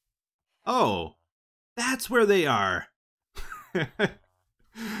see. Oh, that's where they are.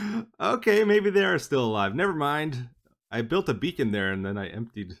 Okay, maybe they are still alive. Never mind. I built a beacon there, and then I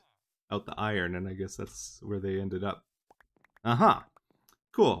emptied out the iron, and I guess that's where they ended up. Uh-huh.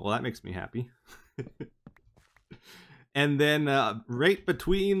 Cool. Well, that makes me happy. And then right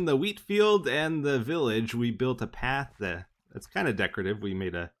between the wheat field and the village, we built a path that's kind of decorative. We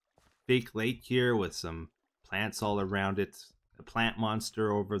made a fake lake here with some plants all around it. A plant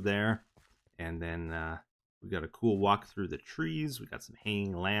monster over there. And then we got a cool walk through the trees. We got some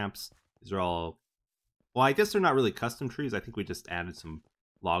hanging lamps. These are all... Well, I guess they're not really custom trees. I think we just added some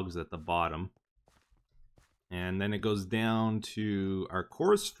logs at the bottom. And then it goes down to our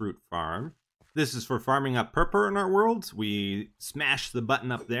coarse fruit farm. This is for farming up purple in our world. We smash the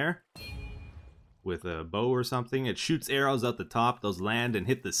button up there with a bow or something. It shoots arrows out the top. Those land and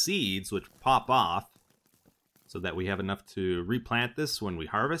hit the seeds, which pop off, so that we have enough to replant this when we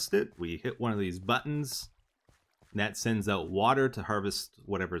harvest it. We hit one of these buttons, and that sends out water to harvest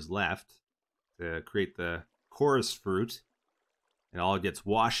whatever's left to create the chorus fruit. It all gets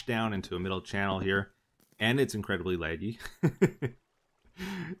washed down into a middle channel here, and it's incredibly laggy.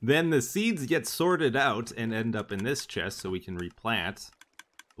 Then the seeds get sorted out and end up in this chest so we can replant.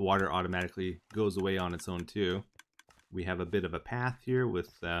 The water automatically goes away on its own too. We have a bit of a path here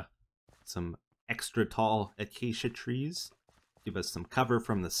with some extra tall acacia trees. Give us some cover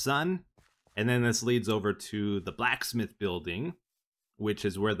from the sun. And then this leads over to the blacksmith building, which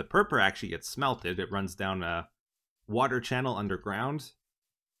is where the purple actually gets smelted. It runs down a water channel underground.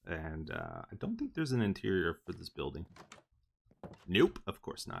 And I don't think there's an interior for this building. Nope, of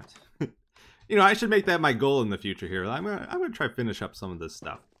course not. You know, I should make that my goal in the future here. I'm gonna try to finish up some of this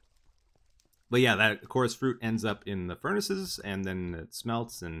stuff. But yeah, that chorus fruit ends up in the furnaces, and then it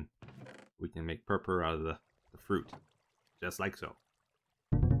smelts, and we can make purple out of the fruit. Just like so.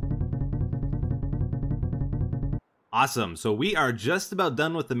 Awesome, so we are just about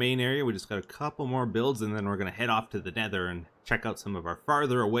done with the main area. We just got a couple more builds, and then we're gonna head off to the nether and check out some of our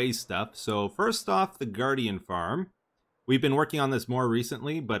farther away stuff. So first off, the Guardian Farm. We've been working on this more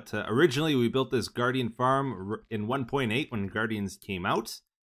recently, but originally we built this Guardian Farm in 1.8 when Guardians came out.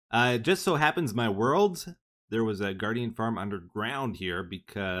 It just so happens my world, there was a Guardian Farm underground here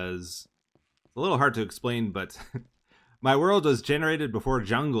because it's a little hard to explain, but my world was generated before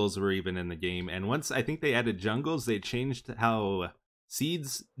jungles were even in the game. And once I think they added jungles, they changed how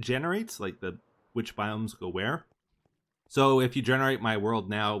seeds generate, like which biomes go where. So if you generate my world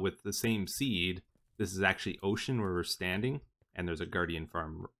now with the same seed, this is actually ocean where we're standing, and there's a Guardian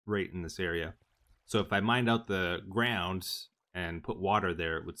Farm right in this area. So if I mined out the ground and put water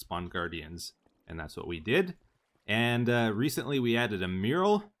there, it would spawn Guardians, and that's what we did. And recently we added a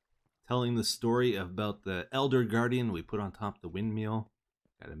mural telling the story about the Elder Guardian we put on top of the windmill.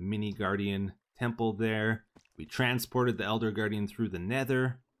 Got a mini Guardian temple there. We transported the Elder Guardian through the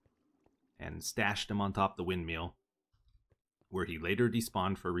nether and stashed him on top of the windmill, where he later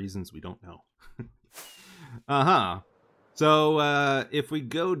despawned for reasons we don't know. So if we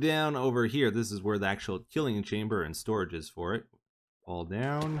go down over here, this is where the actual killing chamber and storage is for it. Fall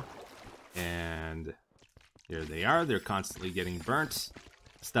down, and there they are. They're constantly getting burnt.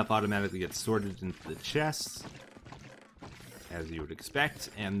 Stuff automatically gets sorted into the chests, as you would expect.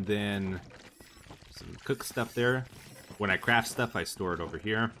 And then some cook stuff there. When I craft stuff, I store it over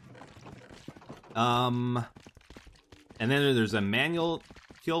here. And then there's a manual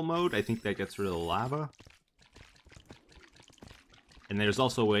kill mode. I think that gets rid of the lava. And there's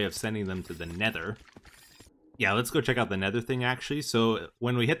also a way of sending them to the nether. Yeah, let's go check out the nether thing, actually. So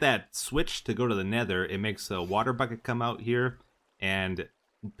when we hit that switch to go to the nether, it makes a water bucket come out here. And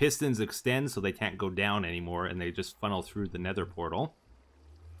pistons extend so they can't go down anymore, and they just funnel through the nether portal.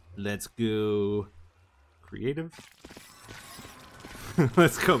 Let's go creative.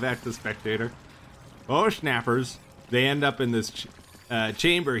 Let's go back to spectator. Oh, snappers. They end up in this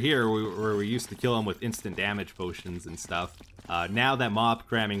chamber here where we used to kill them with instant damage potions and stuff. Now that mob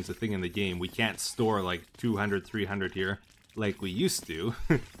cramming is a thing in the game, we can't store like 200, 300 here like we used to.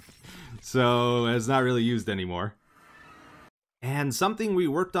 So it's not really used anymore. And something we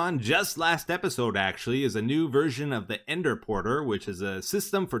worked on just last episode, actually, is a new version of the Ender Porter, which is a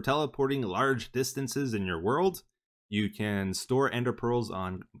system for teleporting large distances in your world. You can store Ender Pearls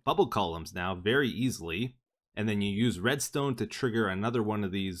on bubble columns now very easily, and then you use redstone to trigger another one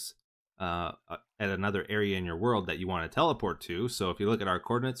of these at another area in your world that you want to teleport to. So if you look at our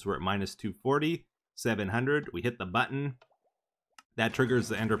coordinates, we're at -240, 700. We hit the button. That triggers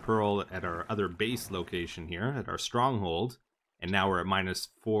the Ender Pearl at our other base location here, at our stronghold. And now we're at minus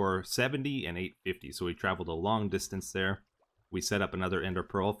 470 and 850, so we traveled a long distance there. We set up another Ender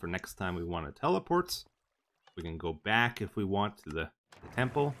Pearl for next time we want to teleport. We can go back if we want to the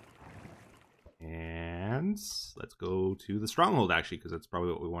temple. And let's go to the stronghold, actually, because that's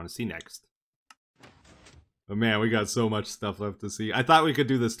probably what we want to see next. But man, we got so much stuff left to see. I thought we could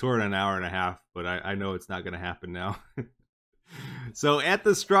do this tour in an hour and a half, but I know it's not going to happen now. So at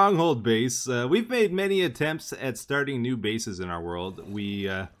the stronghold base, we've made many attempts at starting new bases in our world.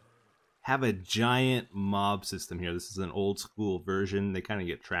 We have a giant mob system here. This is an old school version. They kind of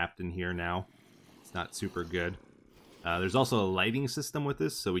get trapped in here now. It's not super good. There's also a lighting system with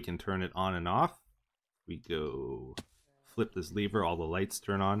this, so we can turn it on and off. We go flip this lever, all the lights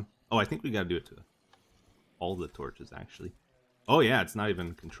turn on. Oh, I think we got to do it to all the torches, actually. Oh yeah, it's not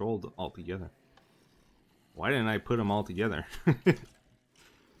even controlled altogether. Why didn't I put them all together?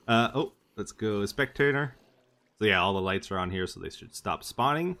 Oh, let's go spectator. So yeah, all the lights are on here, so they should stop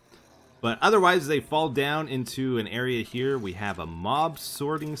spawning. But otherwise, they fall down into an area here. We have a mob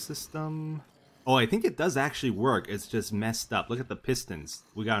sorting system. Oh, I think it does actually work. It's just messed up. Look at the pistons.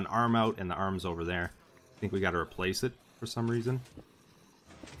 We got an arm out and the arm's over there. I think we got to replace it for some reason.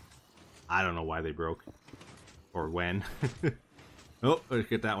 I don't know why they broke. Or when. Oh, let's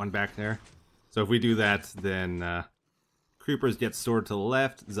get that one back there. So if we do that, then creepers get stored to the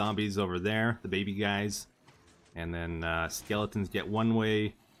left, zombies over there, the baby guys, and then skeletons get one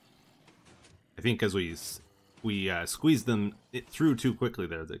way. I think because we squeezed them through too quickly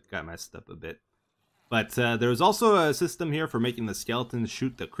there, that got messed up a bit. But there was also a system here for making the skeletons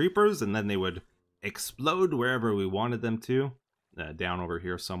shoot the creepers, and then they would explode wherever we wanted them to, down over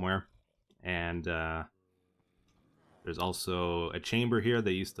here somewhere. And there's also a chamber here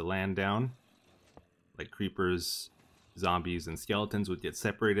they used to land down. Like creepers, zombies, and skeletons would get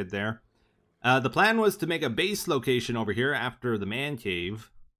separated there. The plan was to make a base location over here after the man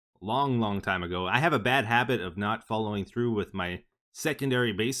cave. Long time ago. I have a bad habit of not following through with my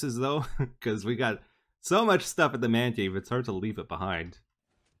secondary bases, though, because we got so much stuff at the man cave, it's hard to leave it behind.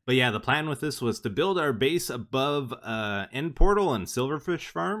 But yeah, the plan with this was to build our base above End Portal and Silverfish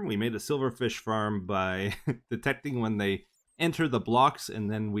Farm. We made a Silverfish Farm by detecting when they enter the blocks,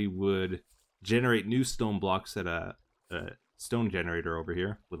 and then we would generate new stone blocks at a stone generator over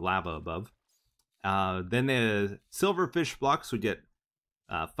here with lava above. Then the Silverfish blocks would get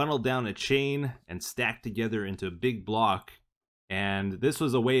funneled down a chain and stacked together into a big block. And this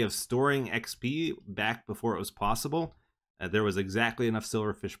was a way of storing XP back before it was possible. There was exactly enough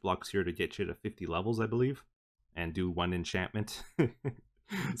silverfish blocks here to get you to 50 levels, I believe, and do one enchantment.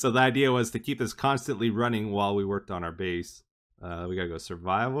 So the idea was to keep this constantly running while we worked on our base. We gotta go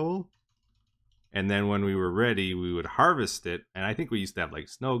survival. And then when we were ready, we would harvest it. And I think we used to have like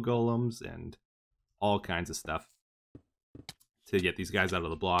snow golems and all kinds of stuff to get these guys out of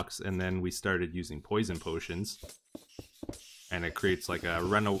the blocks. And then we started using poison potions. And it creates like a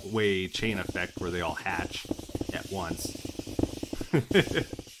runaway chain effect where they all hatch at once.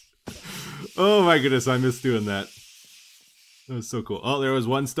 Oh my goodness, I miss doing that. That was so cool. Oh, there was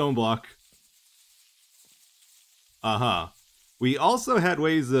one stone block. We also had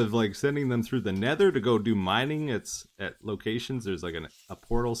ways of like sending them through the nether to go do mining at locations. There's like a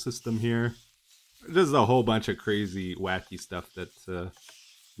portal system here. There's a whole bunch of crazy, wacky stuff that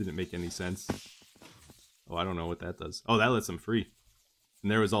didn't make any sense. Oh, I don't know what that does. Oh, that lets them free.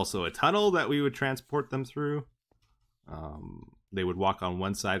 And there was also a tunnel that we would transport them through. They would walk on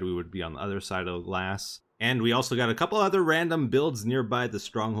one side, we would be on the other side of the glass. And we also got a couple other random builds nearby the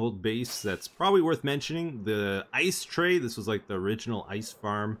stronghold base that's probably worth mentioning. The ice tray, this was like the original ice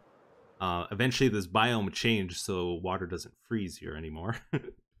farm. Eventually this biome changed so water doesn't freeze here anymore.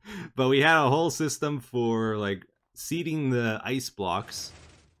 But we had a whole system for like seeding the ice blocks.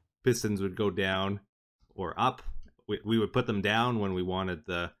 Pistons would go down or up. We would put them down when we wanted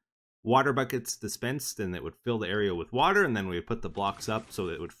the water buckets dispensed, and it would fill the area with water, and then we would put the blocks up so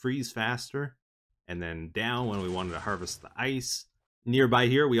that it would freeze faster, and then down when we wanted to harvest the ice. Nearby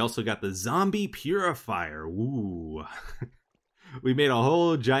here, we also got the zombie purifier. Ooh. We made a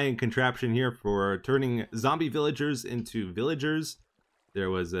whole giant contraption here for turning zombie villagers into villagers. There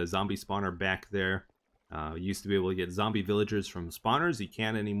was a zombie spawner back there. Used to be able to get zombie villagers from spawners. You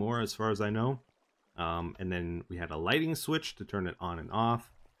can't anymore as far as I know. And then we had a lighting switch to turn it on and off.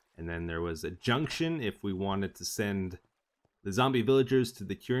 And then there was a junction if we wanted to send the zombie villagers to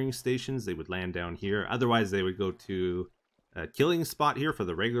the curing stations. They would land down here. Otherwise, they would go to a killing spot here for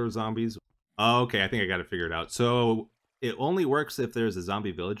the regular zombies. Oh, okay, I think I got it figured out. So it only works if there's a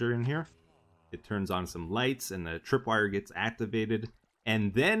zombie villager in here. it turns on some lights and the tripwire gets activated.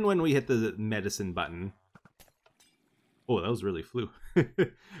 And then when we hit the medicine button... Oh, that was really flew.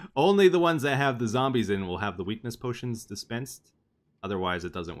 Only the ones that have the zombies in will have the weakness potions dispensed. Otherwise,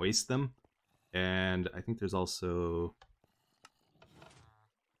 it doesn't waste them. And I think there's also...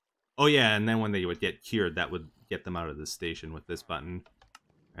 Oh yeah, and then when they would get cured, that would get them out of the station with this button.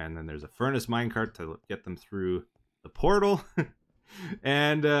 And then there's a furnace minecart to get them through the portal.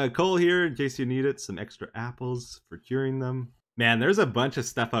 And coal here, in case you need it. Some extra apples for curing them. Man, there's a bunch of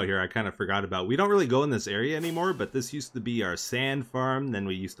stuff out here I kind of forgot about. We don't really go in this area anymore, but this used to be our sand farm. Then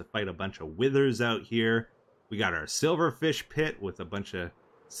we used to fight a bunch of withers out here. We got our silverfish pit with a bunch of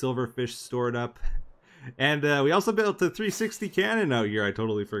silverfish stored up. And we also built a 360 cannon out here I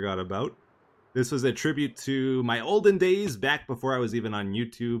totally forgot about. This was a tribute to my olden days, back before I was even on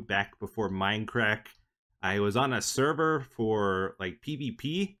YouTube, back before Minecraft. I was on a server for like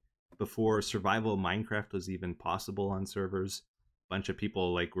PvP before survival Minecraft was even possible on servers. A bunch of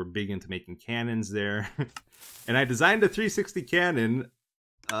people like were big into making cannons there. And I designed a 360 cannon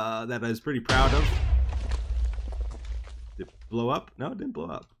that I was pretty proud of. Did it blow up? No, it didn't blow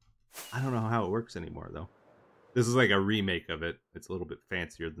up. I don't know how it works anymore though. This is like a remake of it. It's a little bit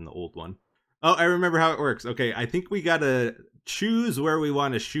fancier than the old one. Oh, I remember how it works. Okay, I think we gotta choose where we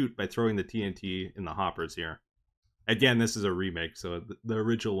want to shoot by throwing the TNT in the hoppers here. Again, this is a remake, so the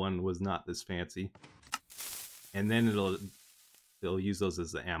original one was not this fancy. And then they'll use those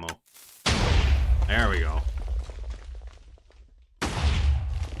as the ammo. There we go.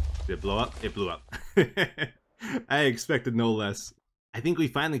 Did it blow up? It blew up. I expected no less. I think we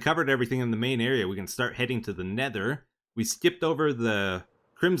finally covered everything in the main area. We can start heading to the Nether. We skipped over the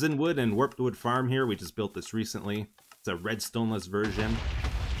Crimson Wood and Warped Wood farm here. We just built this recently. It's a redstoneless version.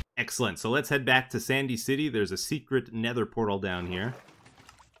 Excellent. So let's head back to Sandy City. There's a secret Nether portal down here.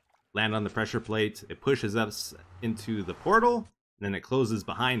 Land on the pressure plate. It pushes us into the portal. Then it closes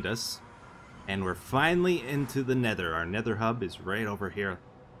behind us. And we're finally into the Nether. Our Nether hub is right over here.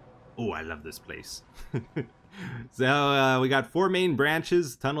 Oh, I love this place. So we got 4 main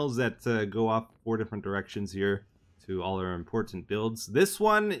branches, tunnels that go off 4 different directions here to all our important builds. This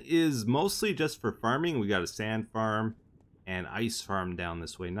one is mostly just for farming. We got a sand farm and ice farm down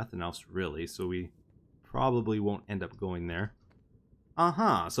this way. Nothing else really, so we probably won't end up going there.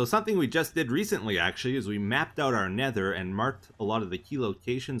 So something we just did recently actually is we mapped out our Nether and marked a lot of the key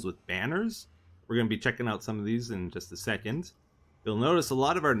locations with banners. We're going to be checking out some of these in just a second. You'll notice a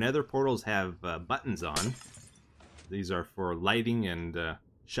lot of our Nether portals have buttons on. These are for lighting and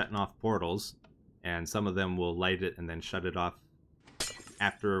shutting off portals, and some of them will light it and then shut it off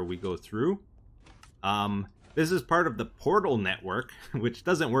after we go through. This is part of the portal network, which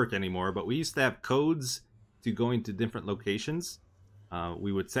doesn't work anymore, but we used to have codes to going to different locations.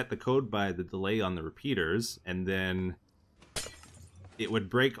 We would set the code by the delay on the repeaters, and then it would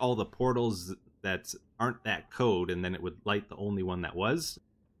break all the portals that aren't that code, and then it would light the only one that was.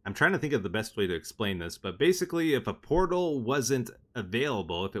 I'm trying to think of the best way to explain this, but basically if a portal wasn't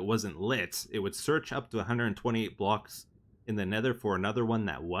available, if it wasn't lit, it would search up to 128 blocks in the Nether for another one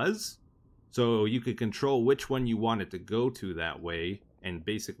that was. So you could control which one you wanted to go to that way, and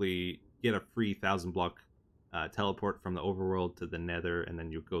basically get a free 1,000 block teleport from the overworld to the Nether, and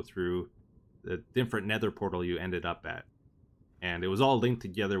then you go through the different Nether portal you ended up at. And it was all linked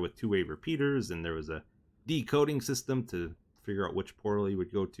together with 2-way repeaters, and there was a decoding system to figure out which portal you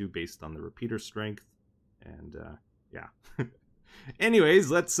would go to based on the repeater strength. And yeah. Anyways,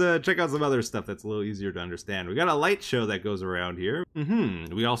 let's check out some other stuff that's a little easier to understand. We got a light show that goes around here.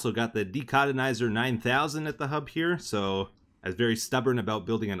 We also got the Decodonizer 9000 at the hub here. So I was very stubborn about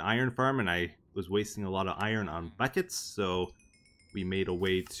building an iron farm, and I was wasting a lot of iron on buckets. So we made a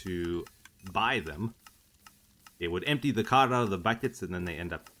way to buy them. It would empty the cod out of the buckets, and then they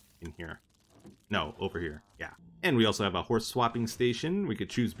end up in here. No, over here. Yeah. And we also have a horse swapping station. We could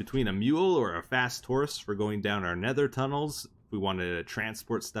choose between a mule or a fast horse for going down our Nether tunnels. If we wanted to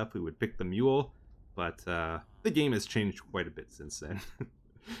transport stuff, we would pick the mule. But the game has changed quite a bit since then.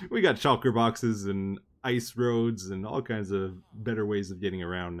 We got shulker boxes and ice roads and all kinds of better ways of getting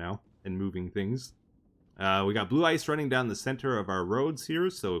around now and moving things. We got blue ice running down the center of our roads here,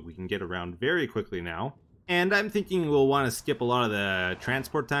 so we can get around very quickly now. And I'm thinking we'll want to skip a lot of the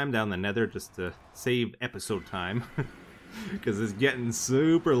transport time down the Nether just to save episode time. Because it's getting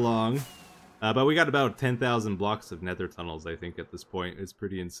super long. But we got about 10,000 blocks of Nether tunnels, I think, at this point. It's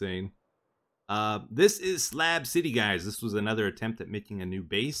pretty insane. This is Slab City, guys. This was another attempt at making a new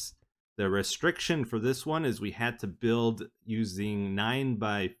base. The restriction for this one is we had to build using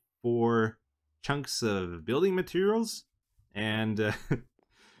 9x4 chunks of building materials. And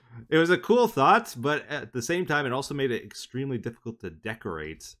It was a cool thought, but at the same time, it also made it extremely difficult to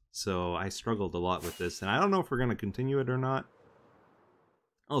decorate. So I struggled a lot with this, and I don't know if we're going to continue it or not.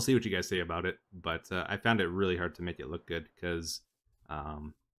 I'll see what you guys say about it, but I found it really hard to make it look good because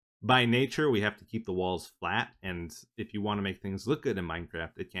by nature, we have to keep the walls flat, and if you want to make things look good in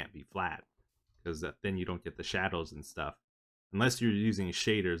Minecraft, it can't be flat because then you don't get the shadows and stuff. Unless you're using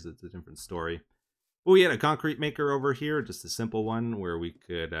shaders, it's a different story. Well, we had a concrete maker over here, just a simple one where we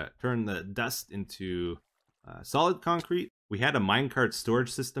could turn the dust into solid concrete. We had a minecart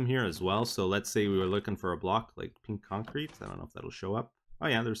storage system here as well, so let's say we were looking for a block like pink concrete. I don't know if that'll show up. Oh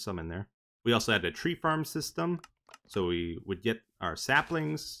yeah, there's some in there. We also had a tree farm system, so we would get our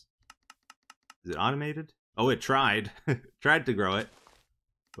saplings. Is it automated? Oh, it tried. Tried to grow it.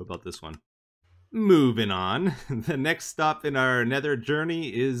 What about this one? Moving on. The next stop in our nether journey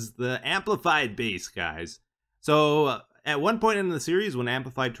is the amplified base, guys. So at one point in the series, when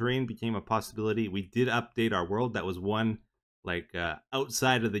amplified terrain became a possibility, we did update our world. That was one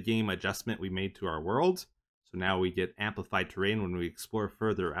outside of the game adjustment we made to our world. So now we get amplified terrain when we explore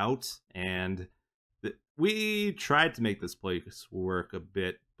further out. And we tried to make this place work a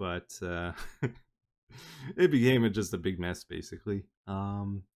bit, but it became just a big mess, basically.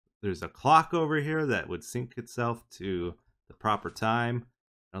 There's a clock over here that would sync itself to the proper time.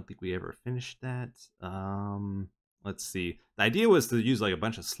 I don't think we ever finished that. Let's see. The idea was to use like a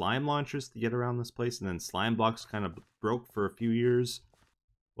bunch of slime launchers to get around this place, and then slime blocks kind of broke for a few years.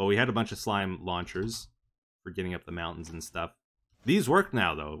 Well, we had a bunch of slime launchers for getting up the mountains and stuff. These work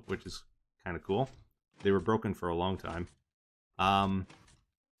now, though, which is kind of cool. They were broken for a long time.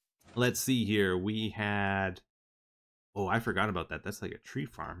 Let's see here. We had... Oh, I forgot about that. That's like a tree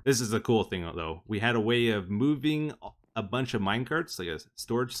farm. This is a cool thing, though. We had a way of moving a bunch of minecarts, like a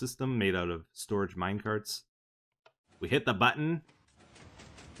storage system made out of storage minecarts. We hit the button,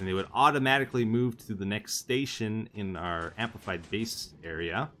 and they would automatically move to the next station in our amplified base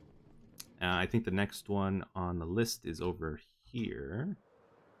area. I think the next one on the list is over here.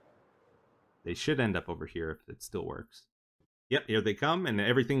 They should end up over here if it still works. Yep, here they come, and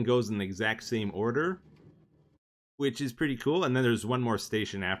everything goes in the exact same order, which is pretty cool. And then there's one more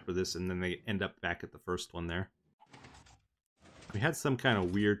station after this, and then they end up back at the first one there. We had some kind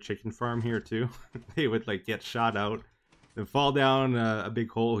of weird chicken farm here too. They would like get shot out and fall down a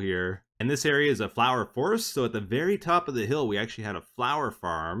big hole here. And this area is a flower forest, so at the very top of the hill we actually had a flower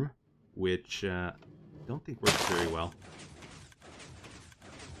farm, which I don't think works very well.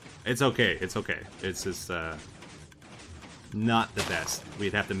 It's okay, it's okay. It's just not the best.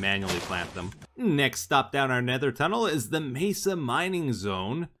 We'd have to manually plant them. Next stop down our nether tunnel is the Mesa mining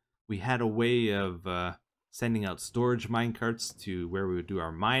zone. We had a way of sending out storage minecarts to where we would do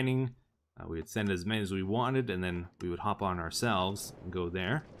our mining. We would send as many as we wanted, and then we would hop on ourselves and go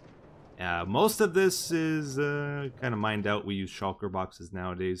there. Most of this is kind of mined out. We use shulker boxes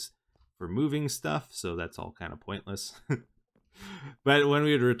nowadays for moving stuff, so that's all kind of pointless. But when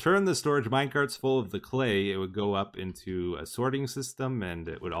we would return the storage minecarts full of the clay, it would go up into a sorting system, and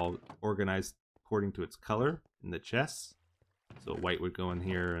it would all organize according to its color in the chests. So white would go in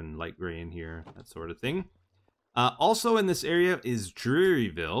here, and light gray in here, that sort of thing. Also in this area is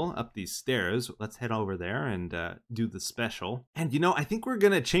Drearyville, up these stairs. Let's head over there and do the special. And you know, I think we're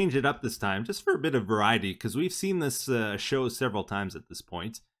going to change it up this time, just for a bit of variety, because we've seen this show several times at this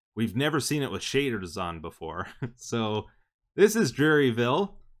point. We've never seen it with shaders on before. So this is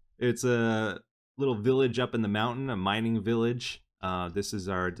Drearyville. It's a little village up in the mountain, a mining village. This is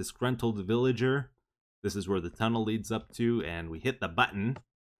our disgruntled villager. This is where the tunnel leads up to, and we hit the button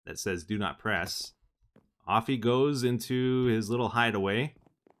that says do not press. Off he goes into his little hideaway,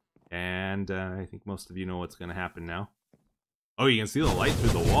 and I think most of you know what's going to happen now. Oh, you can see the light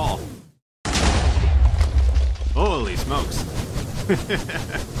through the wall. Holy smokes.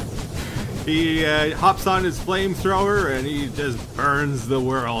 He hops on his flamethrower and he just burns the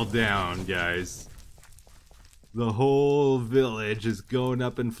world down, guys. The whole village is going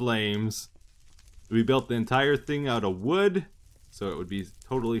up in flames. We built the entire thing out of wood, so it would be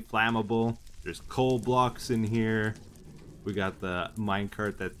totally flammable. There's coal blocks in here. We got the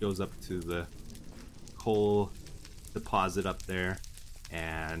minecart that goes up to the coal deposit up there.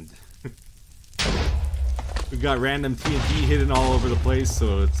 And we got random TNT hidden all over the place,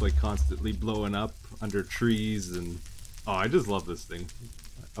 so it's like constantly blowing up under trees. And oh, I just love this thing.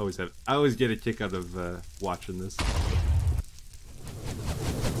 I always get a kick out of watching this.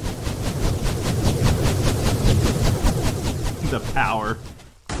 The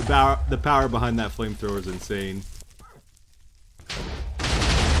power behind that flamethrower is insane.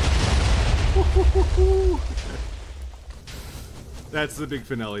 That's the big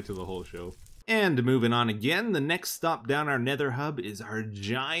finale to the whole show. And moving on again, the next stop down our nether hub is our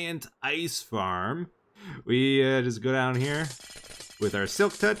giant ice farm. We just go down here with our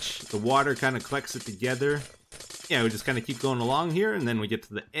silk touch. The water kind of collects it together. Yeah, we just kind of keep going along here, and then we get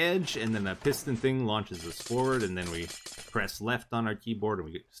to the edge, and then a piston thing launches us forward, and then we press left on our keyboard, and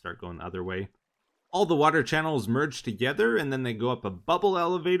we start going the other way. All the water channels merge together, and then they go up a bubble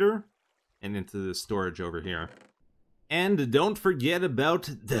elevator and into the storage over here. And don't forget about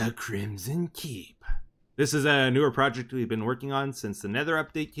the Crimson Keep. This is a newer project we've been working on since the Nether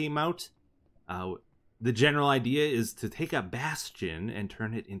update came out. The general idea is to take a bastion and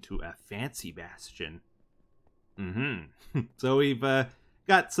turn it into a fancy bastion. So we've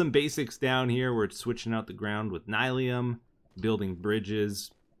got some basics down here. We're switching out the ground with nylium, building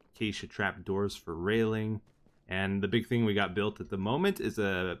bridges, acacia trap doors for railing, and the big thing we got built at the moment is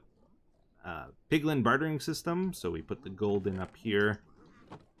a piglin bartering system. So we put the gold in up here,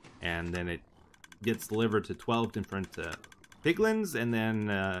 and then it gets delivered to 12 different piglins, and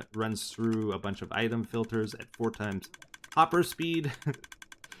then runs through a bunch of item filters at 4 times hopper speed.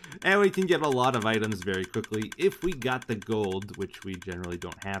 And we can get a lot of items very quickly if we got the gold, which we generally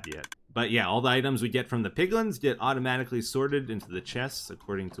don't have yet. But yeah, all the items we get from the piglins get automatically sorted into the chests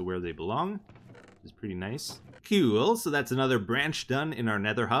according to where they belong, which is pretty nice. Cool, so that's another branch done in our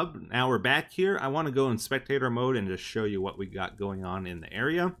nether hub. Now we're back here. I want to go in spectator mode and just show you what we got going on in the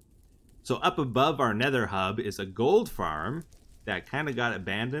area. So up above our nether hub is a gold farm that kind of got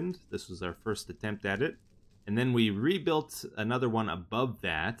abandoned. This was our first attempt at it. And then we rebuilt another one above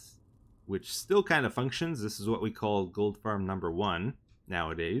that, which still kind of functions. This is what we call gold farm number 1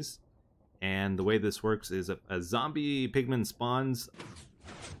 nowadays. And the way this works is a zombie pigman spawns.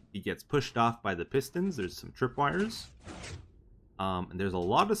 He gets pushed off by the pistons. There's some tripwires. And there's a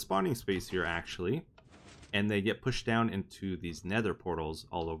lot of spawning space here, actually. And they get pushed down into these nether portals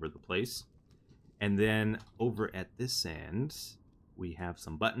all over the place. And then over at this end, we have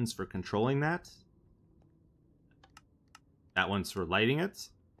some buttons for controlling that. That one's for lighting it.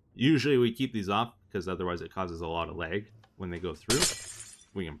 Usually we keep these off because otherwise it causes a lot of lag when they go through.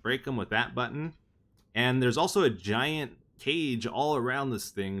 We can break them with that button. And there's also a giant cage all around this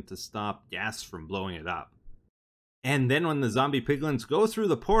thing to stop gas from blowing it up. And then when the zombie piglins go through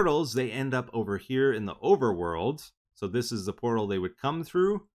the portals, they end up over here in the overworld. So this is the portal they would come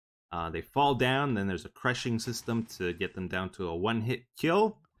through. They fall down, then there's a crushing system to get them down to a one-hit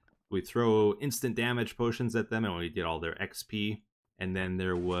kill. We throw instant damage potions at them and we get all their XP. And then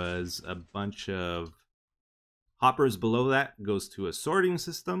there was a bunch of hoppers below that. Goes to a sorting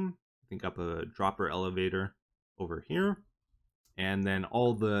system. I think up a dropper elevator over here. And then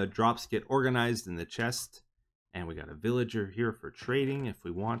all the drops get organized in the chest. And we got a villager here for trading if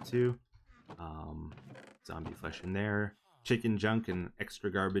we want to. Zombie flesh in there. Chicken junk and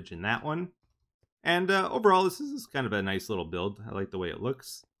extra garbage in that one. And overall, this is kind of a nice little build. I like the way it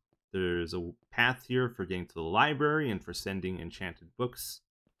looks. There's a path here for getting to the library and for sending enchanted books.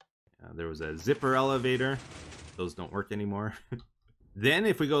 There was a zipper elevator. Those don't work anymore. Then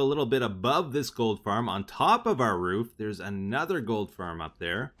if we go a little bit above this gold farm, on top of our roof, there's another gold farm up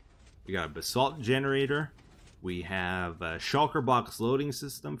there. We got a basalt generator. We have a shulker box loading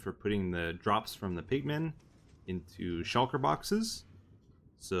system for putting the drops from the pigmen into shulker boxes.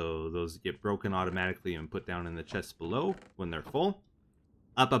 So those get broken automatically and put down in the chests below when they're full.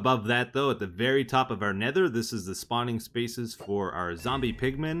 Up above that, though, at the very top of our nether, this is the spawning spaces for our zombie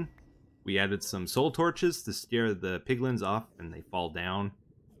pigmen. We added some soul torches to scare the piglins off and they fall down.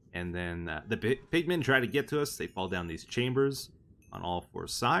 And then the pigmen try to get to us. They fall down these chambers on all 4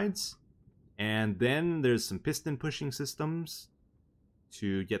 sides. And then there's some piston pushing systems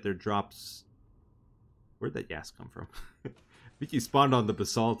to get their drops. Where'd that gas come from? I think he spawned on the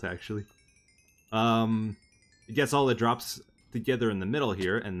basalt, actually. It gets all the drops together in the middle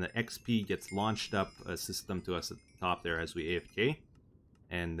here, and the XP gets launched up a system to us at the top there as we AFK.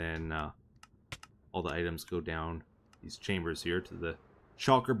 And then all the items go down these chambers here to the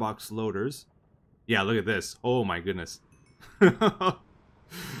shulker box loaders. Yeah, look at this. Oh my goodness.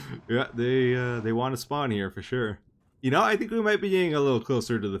 Yeah, they want to spawn here for sure. You know, I think we might be getting a little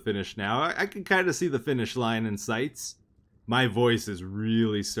closer to the finish now. I can kind of see the finish line in sights. My voice is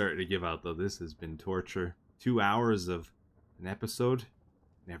really starting to give out, though. This has been torture. 2 hours of an episode?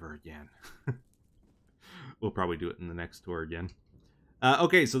 Never again. We'll probably do it in the next tour again.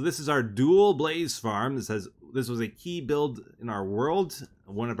 Okay, so this is our dual blaze farm. This was a key build in our world,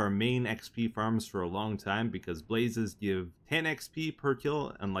 one of our main XP farms for a long time, because blazes give 10 XP per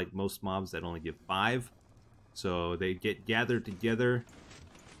kill, unlike most mobs that only give 5. So they get gathered together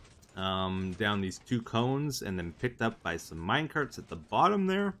down these 2 cones and then picked up by some minecarts at the bottom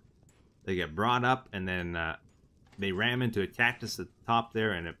there. They get brought up and then they ram into a cactus at the top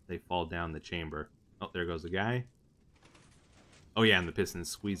there and they fall down the chamber. Oh, there goes a guy. Oh yeah, and the pistons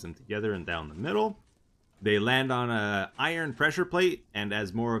squeeze them together and down the middle. They land on a iron pressure plate, and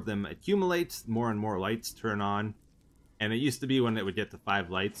as more of them accumulate, more and more lights turn on. And it used to be when it would get to 5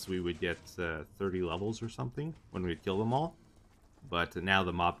 lights, we would get 30 levels or something when we'd kill them all. But now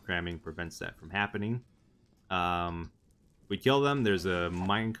the mob cramming prevents that from happening. We kill them, there's a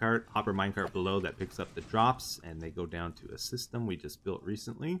minecart, hopper minecart below that picks up the drops, and they go down to a system we just built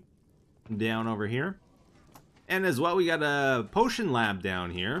recently. Down over here. And as well, we got a potion lab down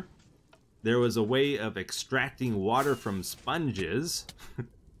here. There was a way of extracting water from sponges.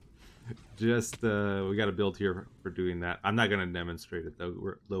 Just, we got a build here for doing that. I'm not going to demonstrate it, though.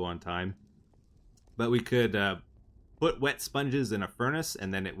 We're low on time. But we could put wet sponges in a furnace,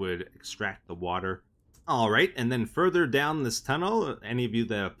 and then it would extract the water. Alright, and then further down this tunnel, any of you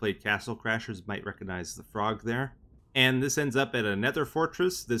that have played Castle Crashers might recognize the frog there. And this ends up at a nether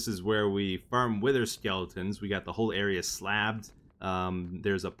fortress. This is where we farm wither skeletons. We got the whole area slabbed.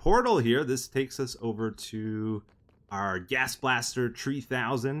 There's a portal here. This takes us over to our Gas Blaster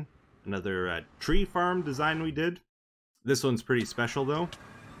 3000. Another tree farm design we did. This one's pretty special though,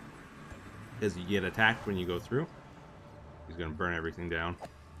 because you get attacked when you go through. He's gonna burn everything down.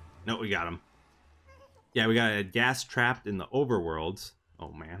 No, we got him. Yeah, we got a gas trapped in the overworld.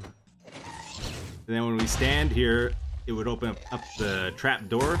 Oh man. And then when we stand here, it would open up the trap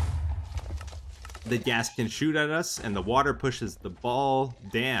door. The gas can shoot at us, and the water pushes the ball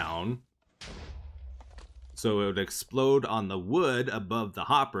down. So it would explode on the wood above the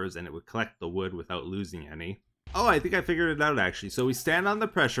hoppers, and it would collect the wood without losing any. Oh, I think I figured it out, actually. So we stand on the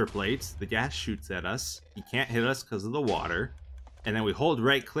pressure plates, the gas shoots at us. He can't hit us because of the water. And then we hold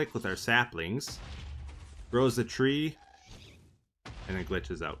right-click with our saplings. Grows the tree, and it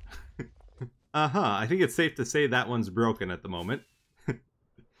glitches out. I think it's safe to say that one's broken at the moment.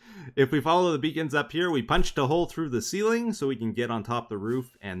 If we follow the beacons up here, we punched a hole through the ceiling so we can get on top of the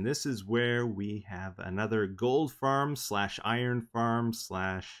roof, and this is where we have another gold farm slash iron farm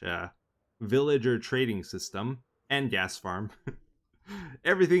slash villager trading system and gas farm.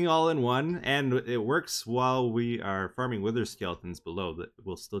 Everything all in one, and it works while we are farming wither skeletons below. That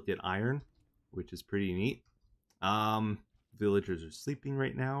we'll still get iron, which is pretty neat. Villagers are sleeping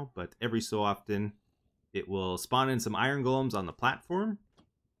right now, but every so often it will spawn in some iron golems on the platform.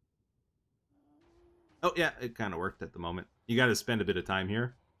 Oh yeah, it kind of worked at the moment. You got to spend a bit of time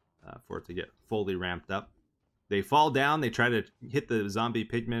here for it to get fully ramped up. They fall down, they try to hit the zombie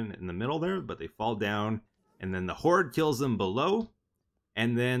pigmen in the middle there, but they fall down, and then the horde kills them below.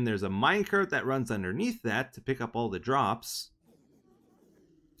 And then there's a minecart that runs underneath that to pick up all the drops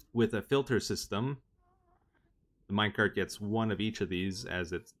with a filter system. The minecart gets one of each of these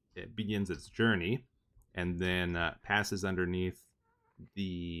as it begins its journey, and then passes underneath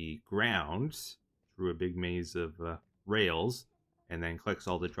the ground through a big maze of rails, and then collects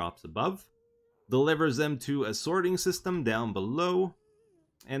all the drops above, delivers them to a sorting system down below,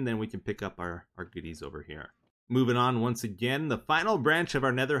 and then we can pick up our goodies over here. Moving on once again, the final branch of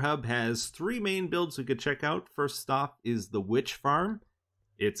our nether hub has 3 main builds we could check out. First off is the witch farm.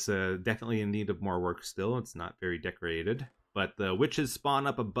 It's definitely in need of more work still. It's not very decorated. But the witches spawn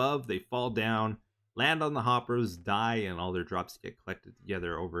up above, they fall down, land on the hoppers, die, and all their drops get collected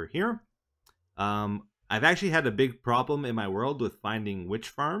together over here. I've actually had a big problem in my world with finding witch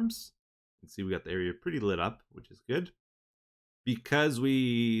farms. You can see we got the area pretty lit up, which is good. Because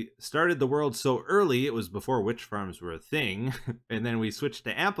we started the world so early, it was before witch farms were a thing, and then we switched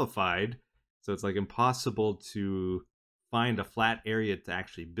to amplified, so it's like impossible to find a flat area to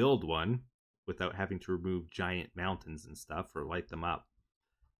actually build one without having to remove giant mountains and stuff or light them up.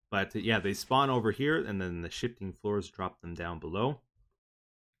 But yeah, they spawn over here, and then the shifting floors drop them down below.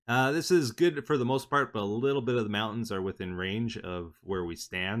 This is good for the most part, but a little bit of the mountains are within range of where we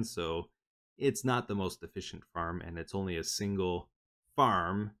stand, so it's not the most efficient farm, and it's only a single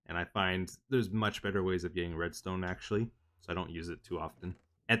farm, and I find there's much better ways of getting redstone, actually, so I don't use it too often.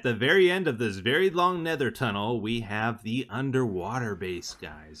 At the very end of this very long nether tunnel, we have the underwater base,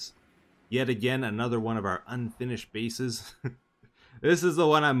 guys. Yet again, another one of our unfinished bases. This is the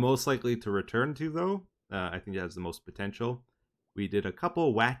one I'm most likely to return to, though. I think it has the most potential. We did a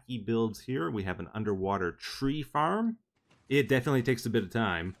couple wacky builds here. We have an underwater tree farm. It definitely takes a bit of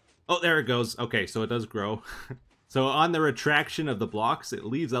time. Oh, there it goes. Okay, so it does grow. So on the retraction of the blocks, it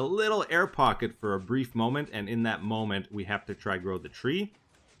leaves a little air pocket for a brief moment, and in that moment, we have to try grow the tree.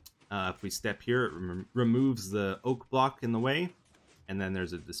 If we step here, it removes the oak block in the way, And then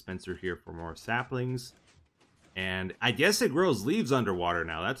there's a dispenser here for more saplings. And I guess it grows leaves underwater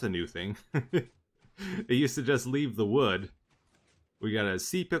now. That's a new thing. It used to just leave the wood. We got a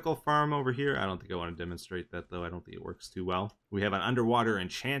sea pickle farm over here. I don't think I want to demonstrate that, though. I don't think it works too well. We have an underwater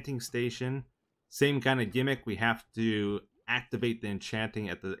enchanting station. Same kind of gimmick. We have to activate the enchanting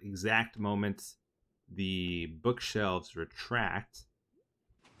at the exact moment the bookshelves retract.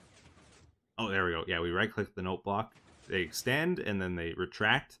 Oh, there we go. Yeah, we right-click the note block. They extend, and then they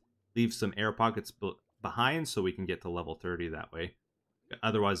retract. Leave some air pockets behind so we can get to level 30 that way.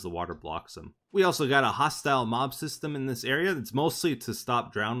 Otherwise, the water blocks them. We also got a hostile mob system in this area. It's mostly to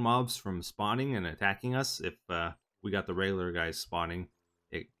stop drowned mobs from spawning and attacking us. If we got the regular guys spawning,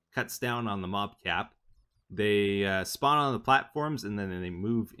 it cuts down on the mob cap. They spawn on the platforms, and then they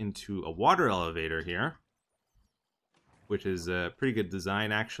move into a water elevator here, which is a pretty good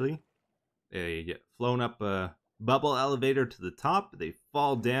design, actually. They get flown up a bubble elevator to the top. They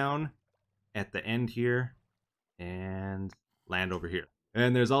fall down at the end here and land over here.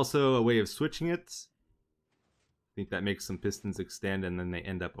 And there's also a way of switching it. I think that makes some pistons extend, and then they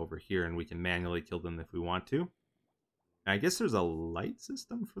end up over here, and we can manually kill them if we want to. I guess there's a light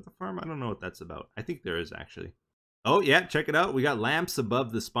system for the farm. I don't know what that's about. I think there is, actually. Oh, yeah, check it out. We got lamps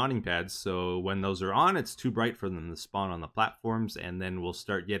above the spawning pads, so when those are on, it's too bright for them to spawn on the platforms, and then we'll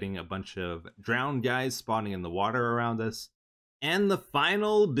start getting a bunch of drowned guys spawning in the water around us. And the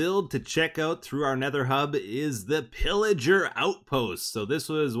final build to check out through our nether hub is the Pillager Outpost. So this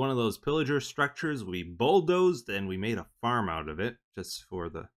was one of those pillager structures we bulldozed, and we made a farm out of it, just for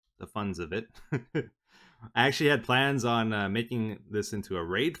the funs of it. I actually had plans on making this into a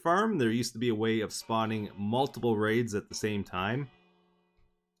raid farm. There used to be a way of spawning multiple raids at the same time.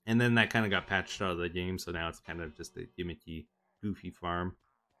 And then that kind of got patched out of the game, so now it's kind of just a gimmicky, goofy farm.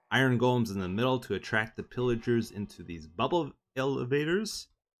 Iron golems in the middle to attract the pillagers into these bubble elevators.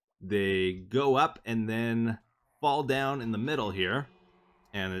 They go up and then fall down in the middle here.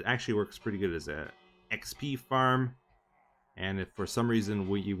 And it actually works pretty good as a XP farm. And if for some reason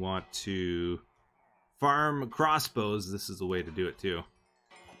we want to farm crossbows, this is the way to do it too.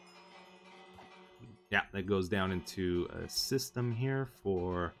 Yeah, that goes down into a system here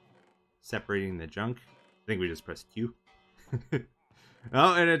for separating the junk. I think we just press Q.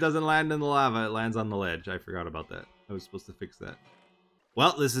 Oh, and it doesn't land in the lava. It lands on the ledge. I forgot about that. I was supposed to fix that.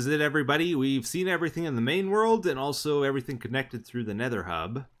 Well, this is it, everybody. We've seen everything in the main world and also everything connected through the nether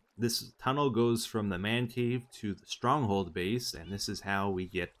hub. This tunnel goes from the man cave to the stronghold base, and this is how we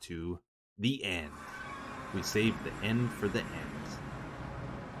get to the end. We save the end for the end.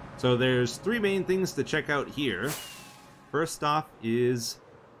 So there's three main things to check out here. First off is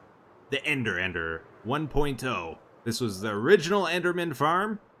the Ender 1.0. This was the original Enderman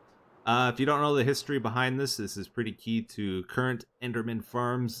farm. If you don't know the history behind this, this is pretty key to current Enderman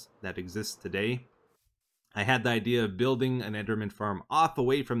farms that exist today. I had the idea of building an Enderman farm off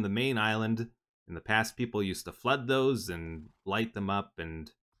away from the main island. In the past, people used to flood those and light them up,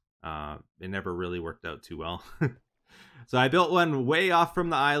 and it never really worked out too well. So I built one way off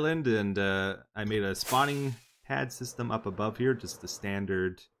from the island, and I made a spawning pad system up above here, just the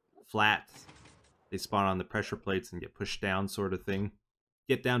standard flat. They spawn on the pressure plates and get pushed down sort of thing.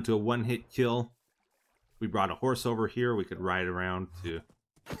 Get down to a one-hit kill. We brought a horse over here. We could ride around to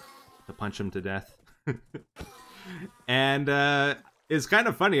punch him to death. And it's kind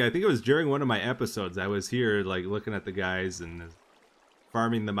of funny. I think it was during one of my episodes. I was here like looking at the guys and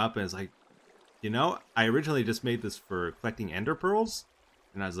farming them up, and it's like, you know, I originally just made this for collecting ender pearls.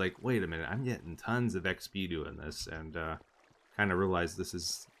 And I was like, wait a minute, I'm getting tons of XP doing this. And kind of realized this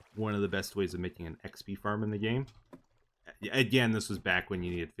is one of the best ways of making an XP farm in the game. Again, this was back when you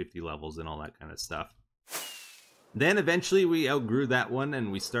needed 50 levels and all that kind of stuff. Then eventually we outgrew that one,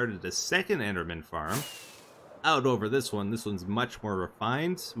 and we started a second Enderman farm out over this one. This one's much more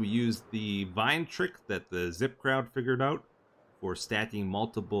refined. We used the vine trick that the Zip crowd figured out for stacking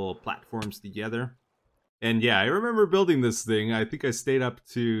multiple platforms together. And yeah, I remember building this thing. I think I stayed up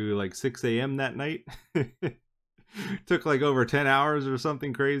to like 6 a.m. that night. Took like over 10 hours or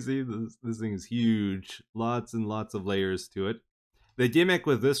something crazy. This thing is huge. Lots and lots of layers to it. The gimmick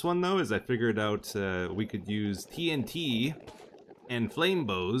with this one, though, is I figured out we could use TNT and flame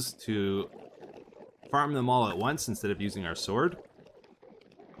bows to farm them all at once instead of using our sword.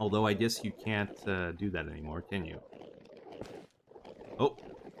 Although I guess you can't do that anymore, can you? Oh,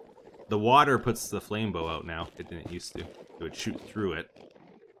 the water puts the flame bow out now. It didn't used to. It would shoot through it.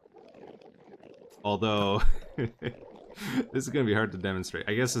 Although, this is going to be hard to demonstrate.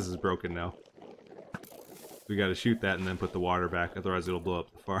 I guess this is broken now. We got to shoot that and then put the water back, otherwise it'll blow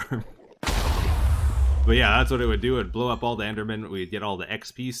up the farm. But yeah, that's what it would do. It would blow up all the Endermen. We'd get all the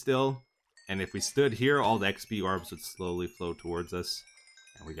XP still. And if we stood here, all the XP orbs would slowly flow towards us.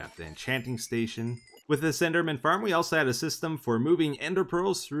 And we got the enchanting station. With this Enderman farm, we also had a system for moving Ender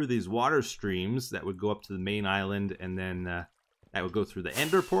Pearls through these water streams that would go up to the main island. And then that would go through the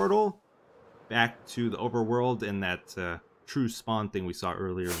Ender Portal back to the overworld and that true spawn thing we saw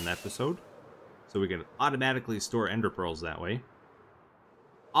earlier in the episode. So we can automatically store Ender Pearls that way.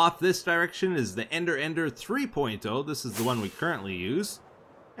 Off this direction is the Ender 3.0. This is the one we currently use.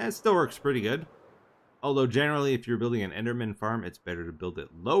 And it still works pretty good. Although generally if you're building an Enderman farm, it's better to build it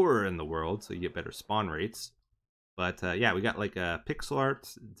lower in the world so you get better spawn rates. But yeah, we got like a pixel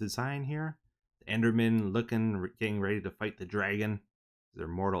art design here. The Endermen looking, getting ready to fight the dragon. They're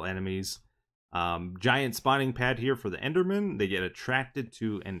mortal enemies. Giant spawning pad here for the Endermen. They get attracted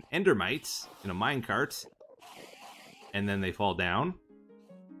to an Endermite in a minecart. And then they fall down.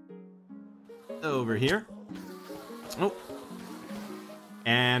 Over here. Oh.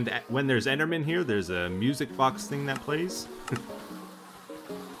 And when there's Enderman here, there's a music box thing that plays.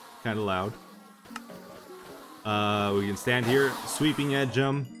 Kind of loud. We can stand here, sweeping edge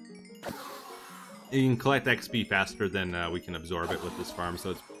them. You can collect XP faster than we can absorb it with this farm, so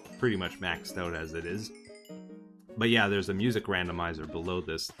it's pretty much maxed out as it is. But yeah, there's a music randomizer below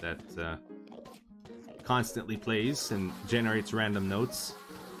this that constantly plays and generates random notes.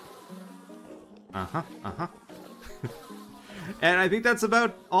 And I think that's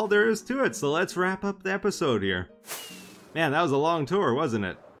about all there is to it, so let's wrap up the episode here. Man, that was a long tour, wasn't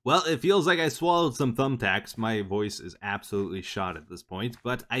it? Well, it feels like I swallowed some thumbtacks. My voice is absolutely shot at this point,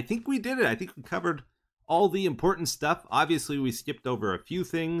 but I think we did it. I think we covered all the important stuff. Obviously, we skipped over a few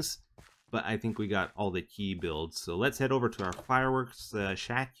things, but I think we got all the key builds. So let's head over to our fireworks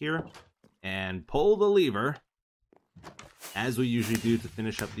shack here and pull the lever, as we usually do to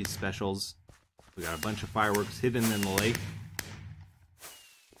finish up these specials. We got a bunch of fireworks hidden in the lake.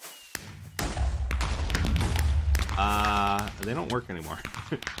 They don't work anymore.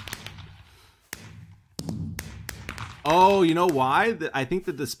 Oh, you know why? I think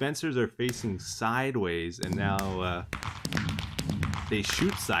the dispensers are facing sideways, and now they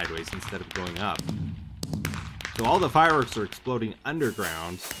shoot sideways instead of going up. So all the fireworks are exploding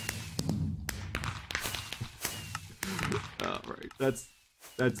underground. All right, that's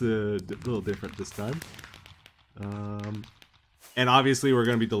a little different this time. And obviously we're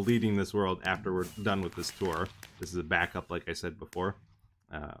going to be deleting this world after we're done with this tour. This is a backup, like I said before.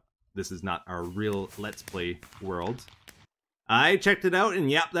 This is not our real Let's Play world. I checked it out,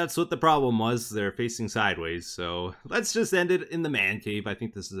 and yep, that's what the problem was. They're facing sideways, so let's just end it in the man cave. I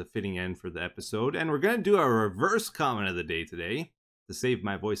think this is a fitting end for the episode, and we're going to do a reverse comment of the day today to save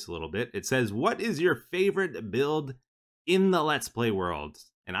my voice a little bit. It says, what is your favorite build in the Let's Play world?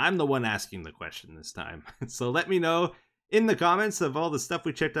 And I'm the one asking the question this time. So let me know in the comments of all the stuff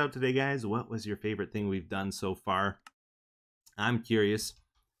we checked out today, guys. What was your favorite thing we've done so far? I'm curious.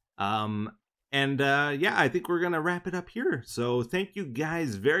 Yeah, I think we're going to wrap it up here. So thank you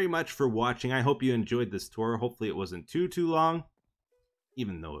guys very much for watching. I hope you enjoyed this tour. Hopefully it wasn't too long,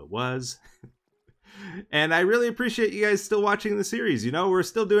 even though it was. And I really appreciate you guys still watching the series. You know, we're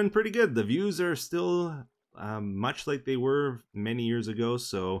still doing pretty good. The views are still much like they were many years ago.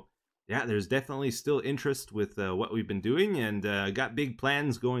 So yeah, there's definitely still interest with what we've been doing, and got big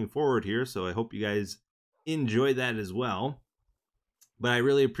plans going forward here. So I hope you guys enjoy that as well. But I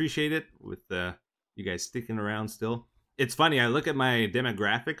really appreciate it with you guys sticking around still. It's funny, I look at my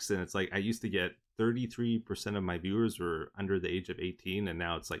demographics and it's like I used to get 33% of my viewers were under the age of 18, and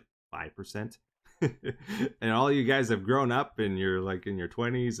now it's like 5%. And all you guys have grown up and you're like in your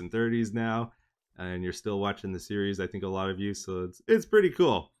 20s and 30s now, and you're still watching the series, I think a lot of you, so it's pretty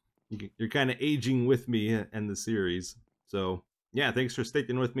cool. You're kind of aging with me and the series. So yeah, thanks for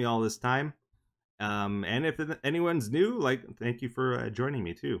sticking with me all this time. And if anyone's new, like, thank you for joining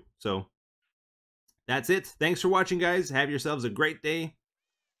me too. So that's it. Thanks for watching, guys. Have yourselves a great day.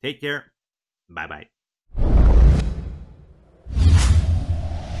 Take care. Bye-bye.